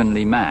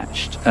evenly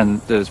matched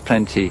and there was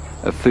plenty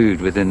of food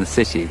within the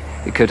city,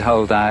 it could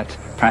hold out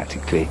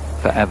practically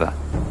forever.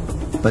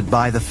 But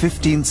by the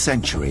 15th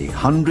century,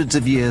 hundreds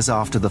of years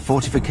after the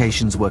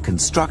fortifications were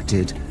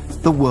constructed,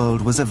 the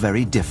world was a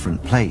very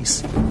different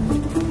place.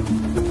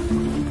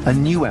 A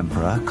new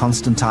emperor,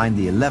 Constantine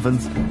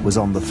XI, was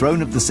on the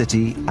throne of the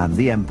city and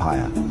the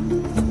empire.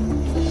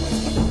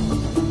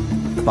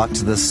 But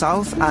to the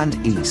south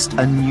and east,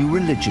 a new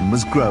religion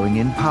was growing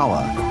in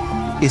power: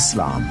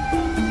 Islam.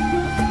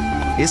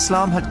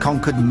 Islam had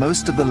conquered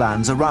most of the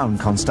lands around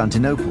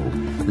Constantinople,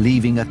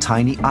 leaving a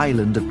tiny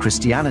island of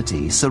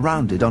Christianity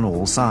surrounded on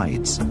all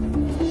sides.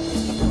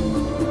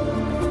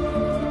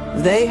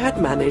 They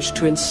had managed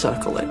to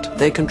encircle it.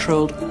 They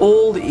controlled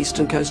all the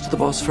eastern coast of the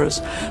Bosphorus.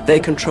 They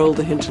controlled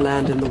the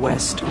hinterland in the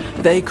west.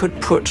 They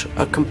could put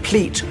a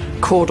complete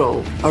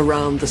cordon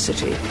around the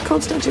city.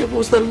 Constantinople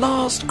was the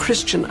last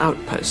Christian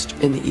outpost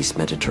in the East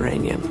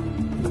Mediterranean.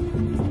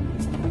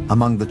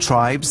 Among the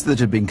tribes that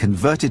had been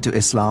converted to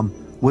Islam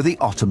were the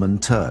Ottoman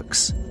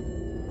Turks.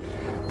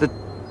 The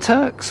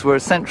Turks were a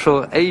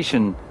Central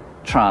Asian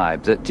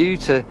tribe that, due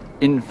to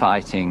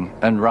infighting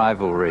and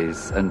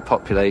rivalries and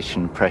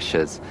population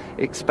pressures,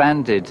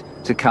 expanded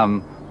to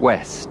come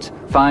west,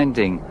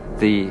 finding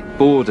the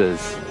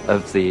borders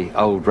of the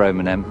old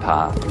Roman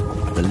Empire.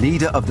 The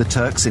leader of the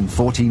Turks in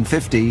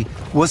 1450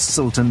 was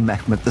Sultan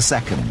Mehmed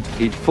II.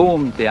 He'd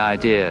formed the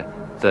idea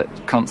that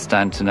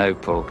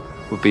Constantinople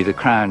would be the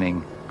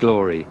crowning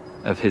glory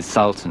of his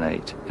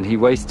sultanate, and he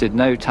wasted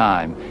no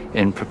time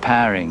in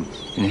preparing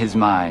in his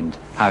mind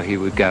how he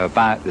would go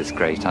about this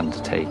great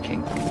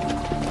undertaking.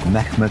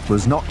 Mehmed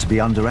was not to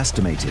be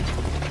underestimated.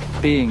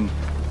 Being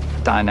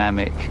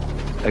dynamic,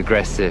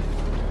 aggressive,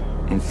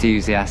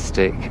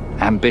 enthusiastic,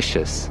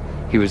 ambitious,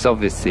 he was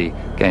obviously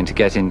going to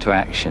get into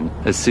action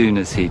as soon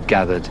as he'd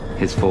gathered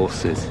his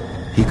forces.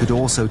 He could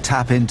also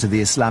tap into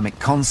the Islamic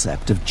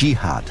concept of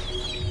jihad.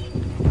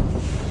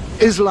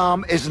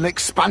 Islam is an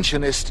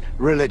expansionist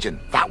religion.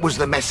 That was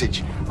the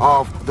message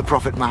of the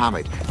Prophet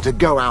Muhammad, to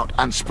go out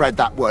and spread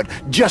that word,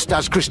 just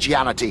as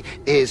Christianity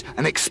is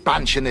an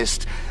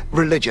expansionist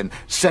religion,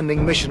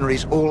 sending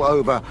missionaries all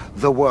over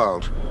the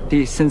world.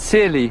 He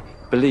sincerely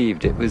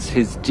believed it was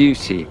his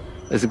duty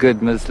as a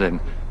good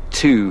Muslim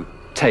to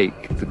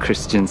take the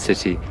Christian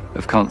city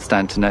of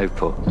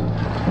Constantinople.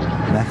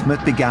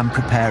 Mehmed began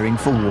preparing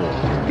for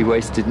war. He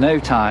wasted no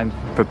time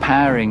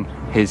preparing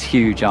his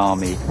huge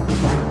army.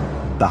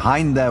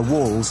 Behind their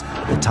walls,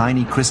 the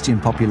tiny Christian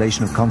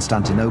population of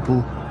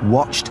Constantinople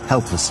watched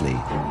helplessly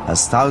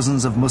as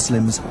thousands of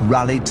Muslims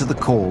rallied to the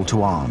call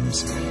to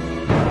arms.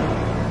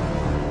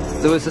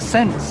 There was a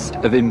sense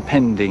of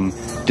impending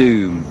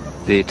doom.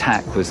 The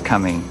attack was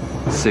coming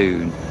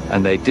soon,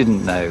 and they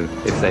didn't know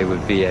if they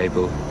would be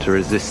able to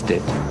resist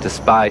it,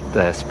 despite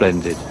their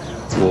splendid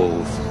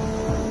walls.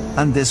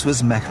 And this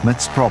was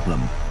Mehmed's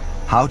problem: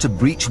 how to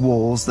breach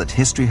walls that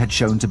history had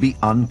shown to be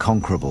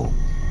unconquerable.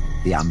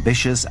 The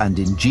ambitious and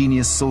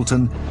ingenious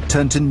Sultan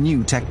turned to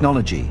new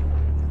technology: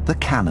 the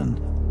cannon.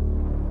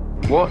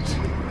 What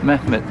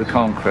Mehmed the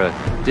Conqueror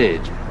did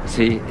was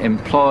he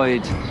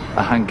employed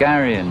a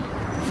Hungarian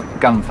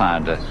gun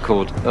founder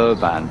called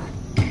Urban.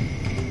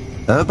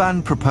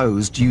 Urban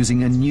proposed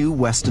using a new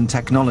Western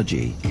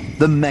technology,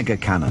 the mega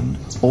cannon,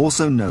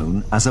 also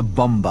known as a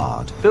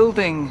bombard.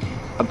 Building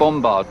a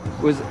bombard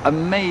was a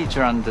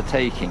major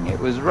undertaking. It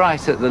was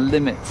right at the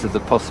limits of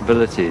the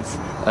possibilities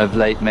of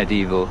late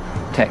medieval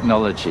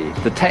technology.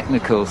 The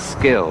technical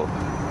skill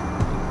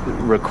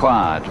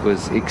required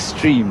was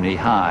extremely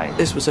high.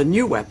 This was a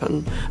new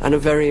weapon and a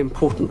very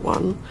important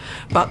one,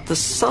 but the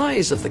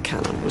size of the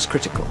cannon was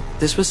critical.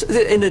 This was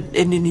in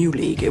a new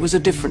league. It was a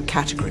different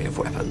category of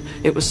weapon.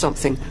 It was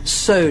something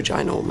so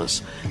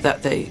ginormous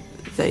that they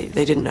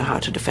didn't know how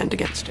to defend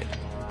against it.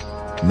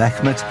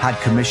 Mehmed had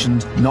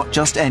commissioned not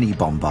just any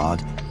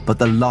bombard, but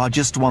the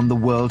largest one the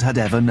world had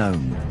ever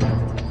known.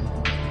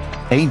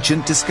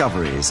 Ancient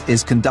Discoveries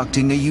is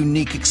conducting a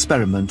unique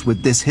experiment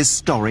with this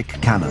historic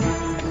cannon.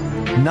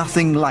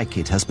 Nothing like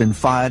it has been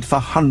fired for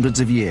hundreds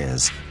of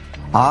years.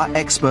 Our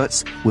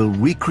experts will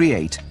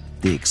recreate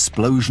the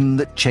explosion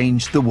that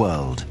changed the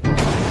world.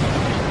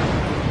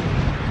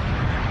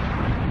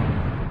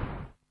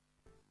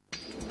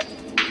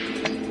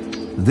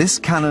 This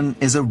cannon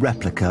is a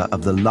replica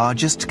of the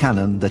largest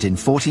cannon that in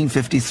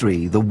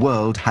 1453 the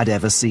world had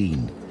ever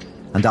seen,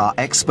 and our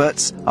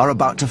experts are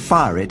about to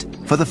fire it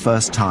for the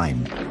first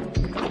time.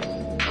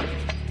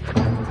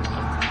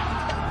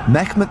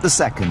 Mehmed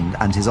II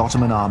and his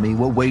Ottoman army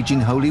were waging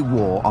holy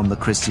war on the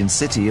Christian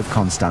city of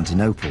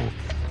Constantinople.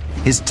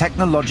 His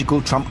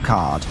technological trump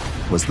card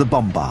was the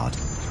bombard.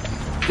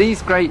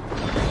 These great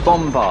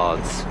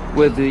bombards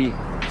were the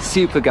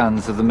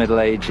superguns of the Middle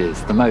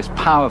Ages, the most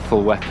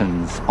powerful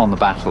weapons on the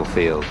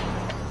battlefield.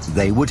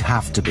 They would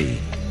have to be.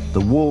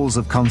 The walls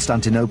of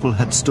Constantinople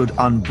had stood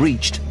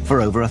unbreached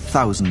for over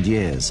 1,000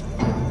 years.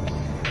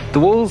 The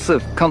walls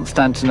of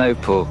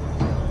Constantinople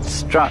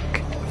struck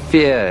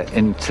fear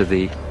into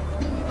the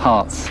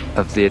hearts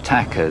of the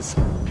attackers.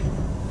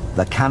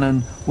 The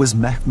cannon was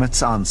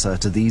Mehmet's answer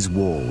to these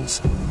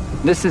walls.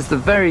 This is the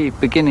very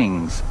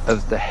beginnings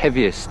of the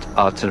heaviest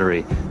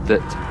artillery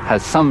that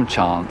has some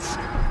chance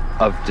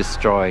of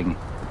destroying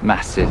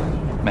massive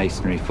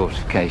masonry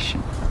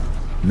fortification.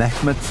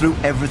 Mehmet threw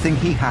everything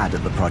he had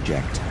at the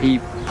project. He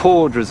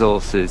poured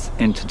resources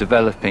into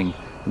developing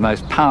the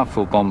most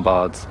powerful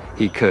bombards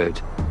he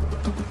could.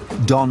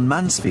 Don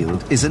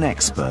Mansfield is an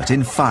expert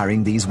in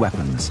firing these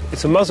weapons.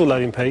 It's a muzzle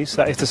loading piece,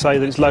 that is to say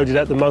that it's loaded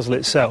at the muzzle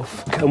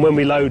itself. And when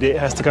we load it, it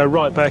has to go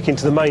right back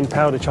into the main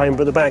powder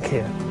chamber at the back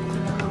here.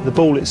 The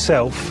ball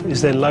itself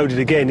is then loaded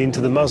again into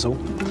the muzzle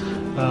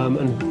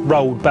and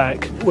rolled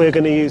back. We're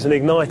going to use an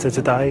igniter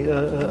today,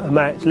 a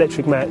match,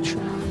 electric match,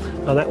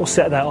 and that will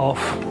set that off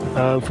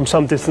from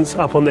some distance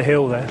up on the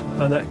hill there,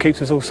 and that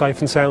keeps us all safe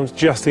and sound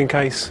just in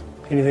case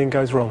anything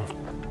goes wrong.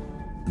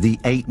 The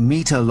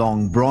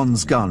 8-metre-long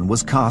bronze gun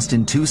was cast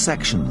in 2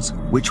 sections,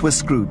 which were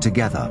screwed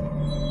together.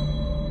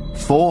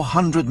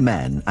 400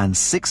 men and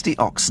 60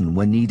 oxen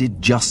were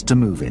needed just to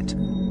move it.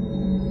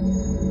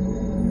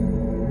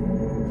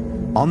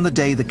 On the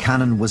day the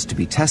cannon was to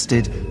be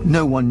tested,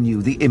 no one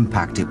knew the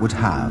impact it would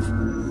have.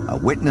 A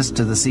witness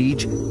to the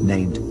siege,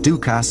 named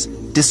Dukas,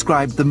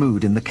 described the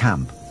mood in the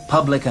camp.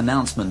 Public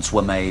announcements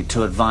were made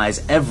to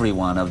advise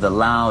everyone of the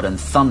loud and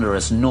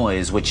thunderous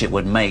noise which it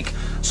would make,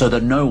 so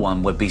that no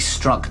one would be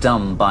struck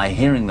dumb by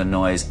hearing the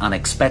noise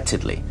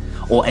unexpectedly,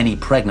 or any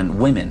pregnant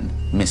women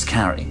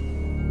miscarry.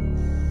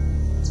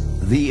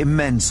 The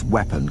immense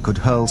weapon could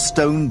hurl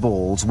stone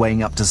balls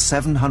weighing up to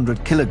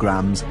 700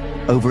 kilograms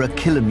over 1.5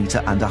 kilometers.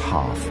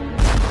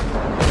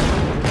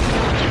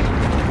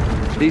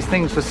 These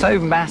things were so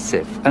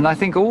massive, and I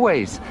think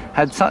always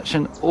had such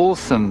an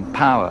awesome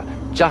power,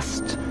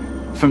 just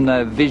from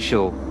their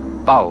visual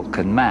bulk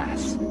and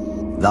mass.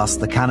 Thus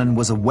the cannon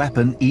was a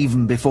weapon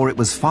even before it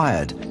was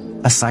fired,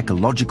 a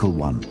psychological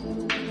one.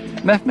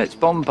 Mehmet's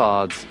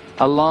bombards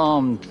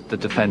alarmed the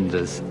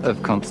defenders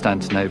of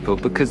Constantinople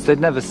because they'd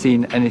never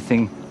seen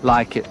anything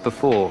like it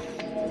before.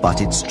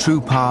 But its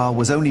true power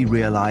was only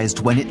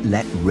realized when it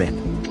let rip.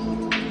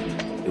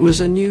 It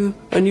was a new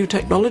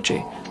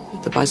technology.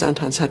 The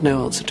Byzantines had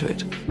no answer to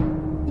it.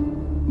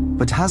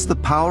 But has the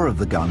power of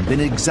the gun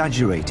been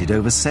exaggerated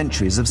over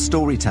centuries of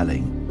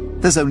storytelling?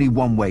 There's only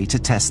one way to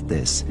test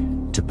this: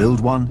 to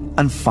build one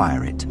and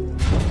fire it.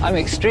 I'm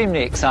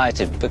extremely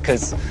excited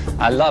because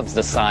I love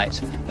the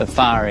sight of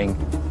firing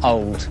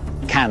old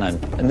cannon,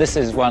 and this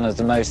is one of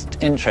the most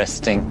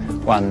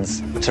interesting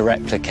ones to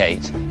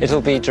replicate.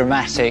 It'll be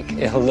dramatic,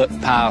 it'll look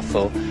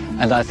powerful,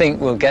 and I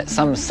think we'll get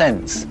some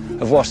sense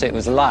of what it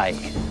was like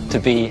to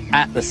be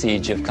at the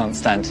siege of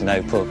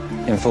Constantinople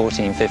in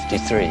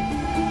 1453.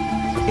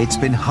 It's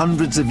been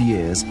hundreds of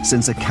years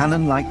since a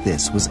cannon like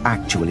this was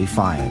actually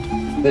fired.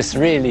 This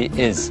really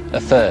is a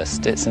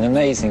first. It's an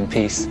amazing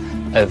piece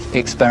of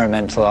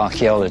experimental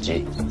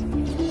archaeology.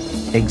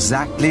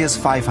 Exactly as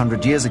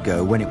 500 years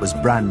ago when it was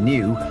brand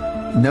new,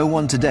 no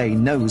one today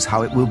knows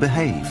how it will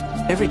behave.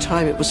 Every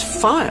time it was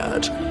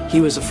fired,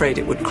 he was afraid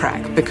it would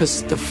crack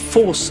because the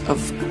force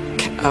of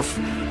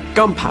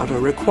gunpowder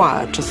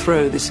required to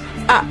throw this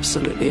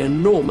absolutely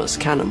enormous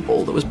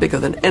cannonball that was bigger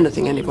than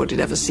anything anybody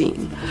had ever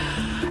seen.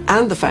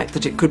 And the fact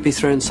that it could be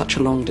thrown such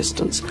a long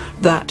distance,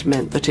 that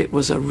meant that it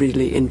was a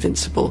really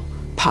invincible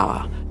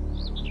power.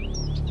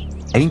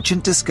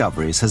 Ancient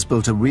Discoveries has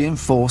built a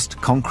reinforced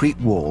concrete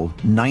wall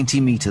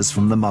 90 meters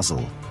from the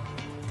muzzle.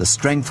 The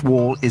strength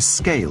wall is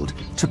scaled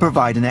to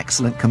provide an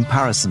excellent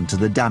comparison to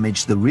the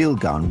damage the real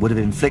gun would have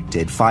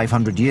inflicted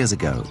 500 years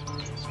ago.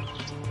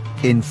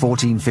 In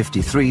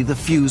 1453, the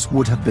fuse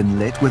would have been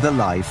lit with a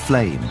live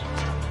flame.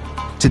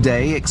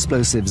 Today,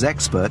 explosives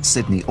expert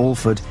Sidney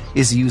Alford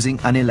is using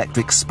an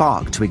electric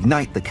spark to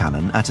ignite the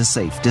cannon at a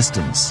safe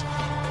distance.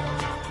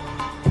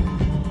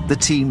 The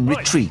team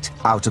retreat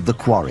out of the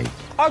quarry.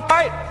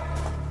 Okay.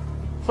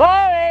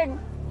 Firing!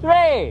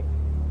 3,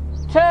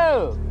 2,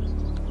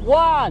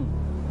 1.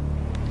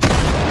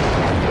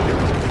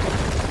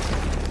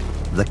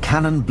 The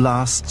cannon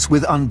blasts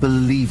with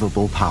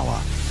unbelievable power.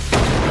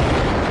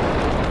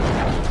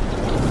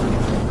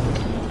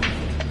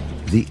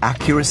 The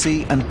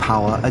accuracy and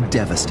power are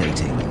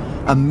devastating.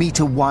 A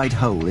meter-wide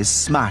hole is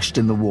smashed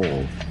in the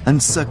wall,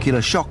 and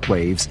circular shock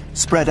waves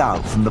spread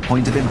out from the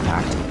point of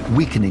impact,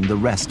 weakening the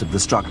rest of the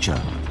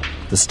structure.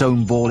 The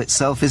stone ball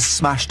itself is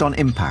smashed on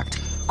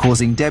impact,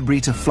 causing debris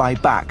to fly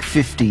back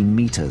 15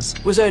 meters.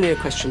 It was only a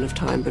question of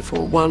time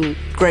before one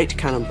great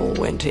cannonball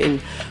went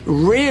in,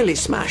 really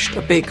smashed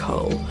a big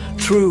hole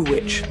through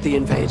which the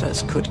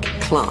invaders could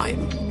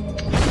climb.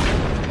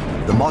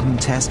 The modern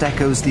test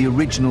echoes the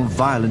original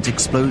violent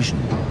explosion,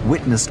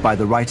 witnessed by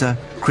the writer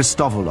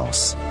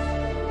Christopoulos.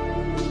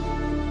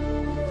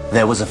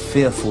 There was a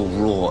fearful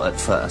roar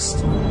at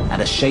first, and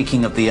a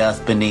shaking of the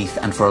earth beneath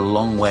and for a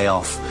long way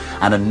off,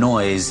 and a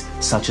noise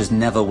such as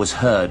never was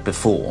heard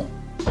before.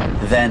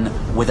 Then,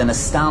 with an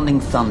astounding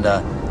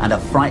thunder and a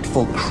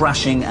frightful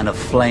crashing and a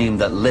flame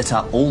that lit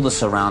up all the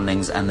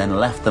surroundings and then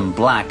left them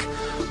black,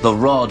 the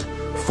rod,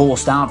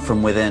 forced out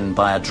from within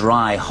by a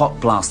dry, hot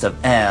blast of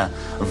air,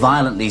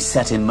 violently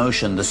set in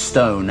motion the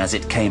stone as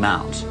it came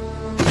out.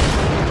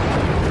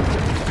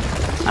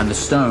 And the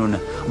stone,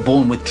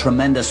 borne with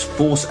tremendous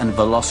force and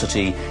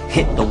velocity,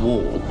 hit the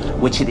wall,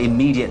 which it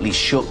immediately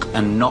shook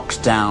and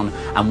knocked down,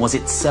 and was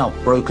itself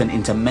broken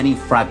into many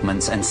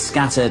fragments and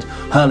scattered,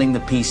 hurling the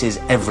pieces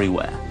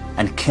everywhere,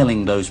 and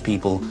killing those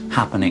people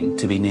happening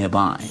to be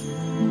nearby.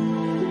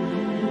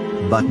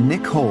 But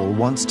Nick Hall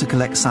wants to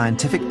collect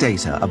scientific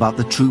data about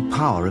the true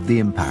power of the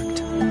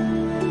impact.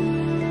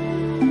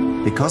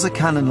 Because a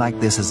cannon like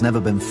this has never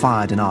been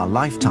fired in our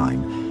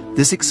lifetime,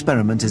 this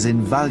experiment is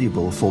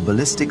invaluable for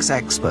ballistics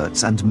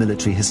experts and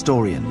military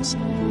historians.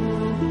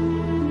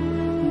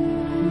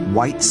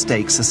 White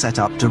stakes are set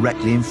up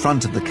directly in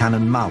front of the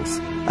cannon mouth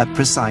at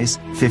precise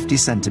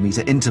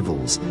 50-centimetre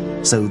intervals,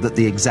 so that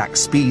the exact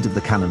speed of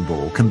the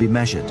cannonball can be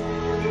measured.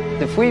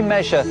 If we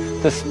measure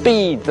the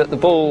speed that the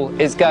ball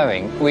is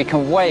going, we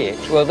can weigh it.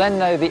 We'll then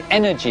know the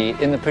energy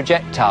in the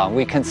projectile.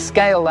 We can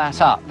scale that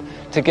up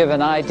to give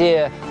an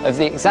idea of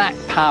the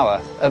exact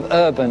power of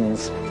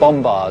Urban's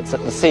bombards at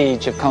the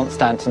siege of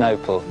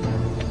Constantinople.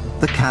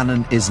 The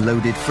cannon is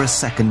loaded for a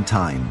second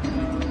time.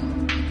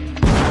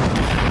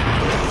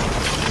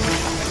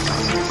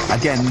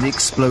 Again, the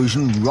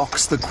explosion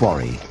rocks the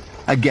quarry.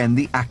 Again,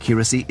 the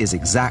accuracy is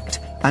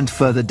exact, and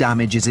further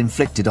damage is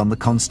inflicted on the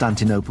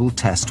Constantinople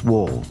test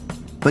wall.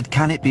 But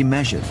can it be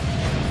measured?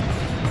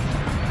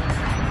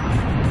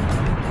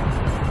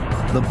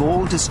 The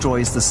ball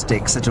destroys the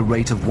sticks at a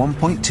rate of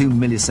 1.2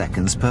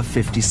 milliseconds per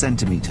 50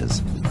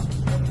 centimeters.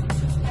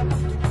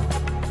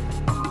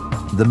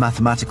 The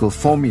mathematical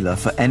formula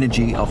for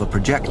energy of a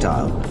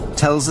projectile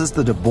tells us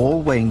that a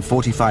ball weighing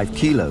 45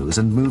 kilos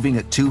and moving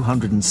at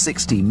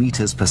 260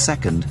 meters per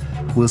second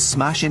will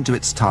smash into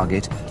its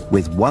target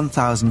with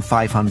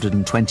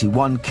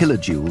 1,521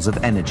 kilojoules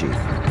of energy.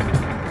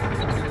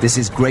 This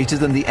is greater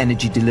than the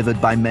energy delivered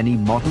by many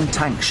modern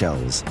tank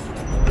shells.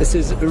 This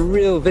is a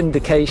real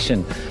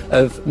vindication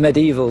of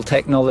medieval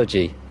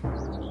technology.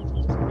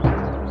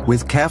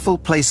 With careful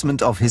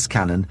placement of his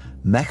cannon,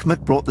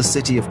 Mehmet brought the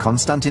city of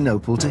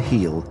Constantinople to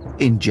heel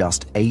in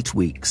just 8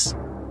 weeks.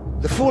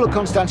 The fall of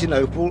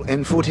Constantinople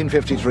in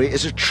 1453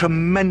 is a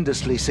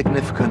tremendously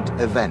significant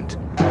event.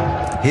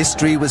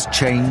 History was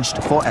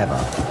changed forever.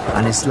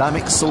 An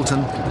Islamic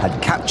sultan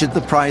had captured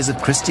the prize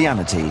of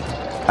Christianity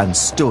and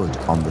stood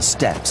on the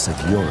steps of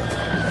Europe.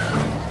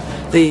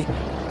 The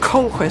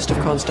conquest of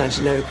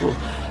Constantinople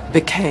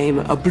became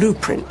a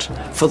blueprint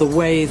for the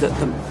way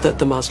that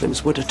the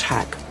Muslims would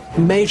attack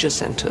major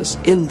centers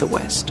in the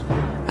West.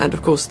 And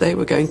of course they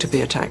were going to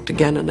be attacked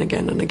again and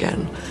again and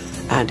again.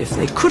 And if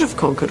they could have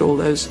conquered all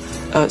those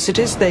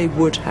cities, they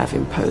would have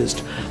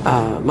imposed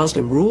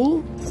Muslim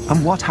rule.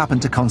 And what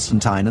happened to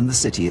Constantine and the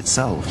city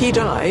itself? He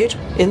died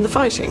in the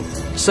fighting.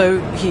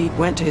 So he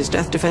went to his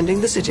death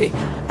defending the city,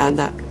 and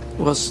that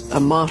was a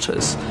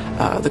martyr's,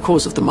 the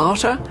cause of the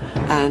martyr,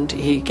 and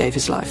he gave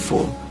his life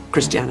for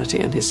Christianity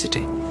and his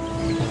city.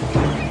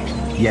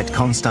 Yet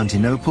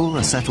Constantinople,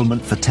 a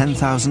settlement for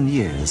 10,000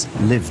 years,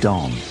 lived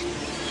on.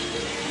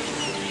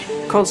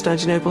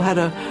 Constantinople had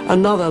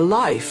another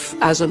life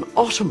as an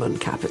Ottoman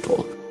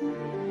capital,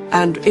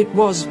 and it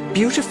was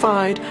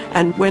beautified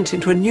and went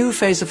into a new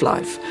phase of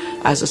life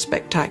as a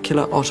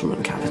spectacular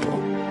Ottoman capital.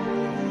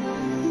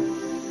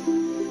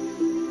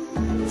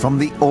 From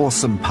the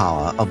awesome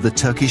power of the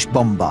Turkish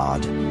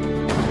bombard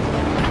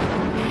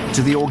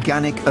to the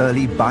organic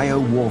early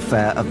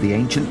bio-warfare of the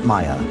ancient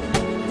Maya,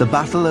 the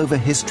battle over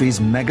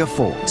history's mega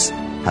forts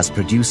has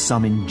produced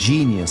some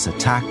ingenious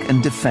attack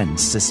and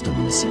defense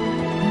systems.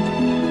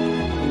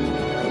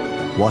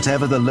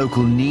 Whatever the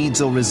local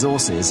needs or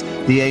resources,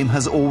 the aim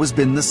has always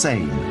been the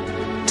same: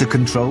 to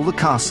control the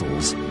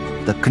castles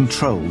that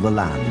control the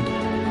land.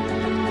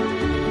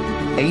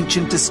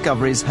 Ancient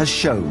discoveries has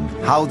shown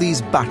how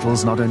these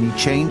battles not only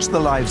changed the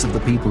lives of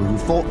the people who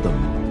fought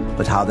them,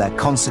 but how their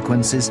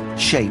consequences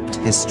shaped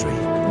history.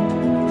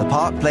 The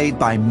part played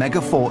by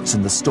mega forts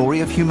in the story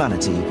of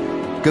humanity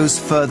goes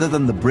further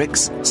than the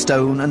bricks,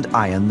 stone and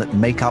iron that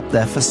make up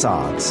their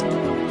facades.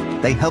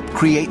 They help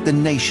create the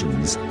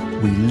nations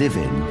we live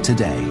in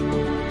today.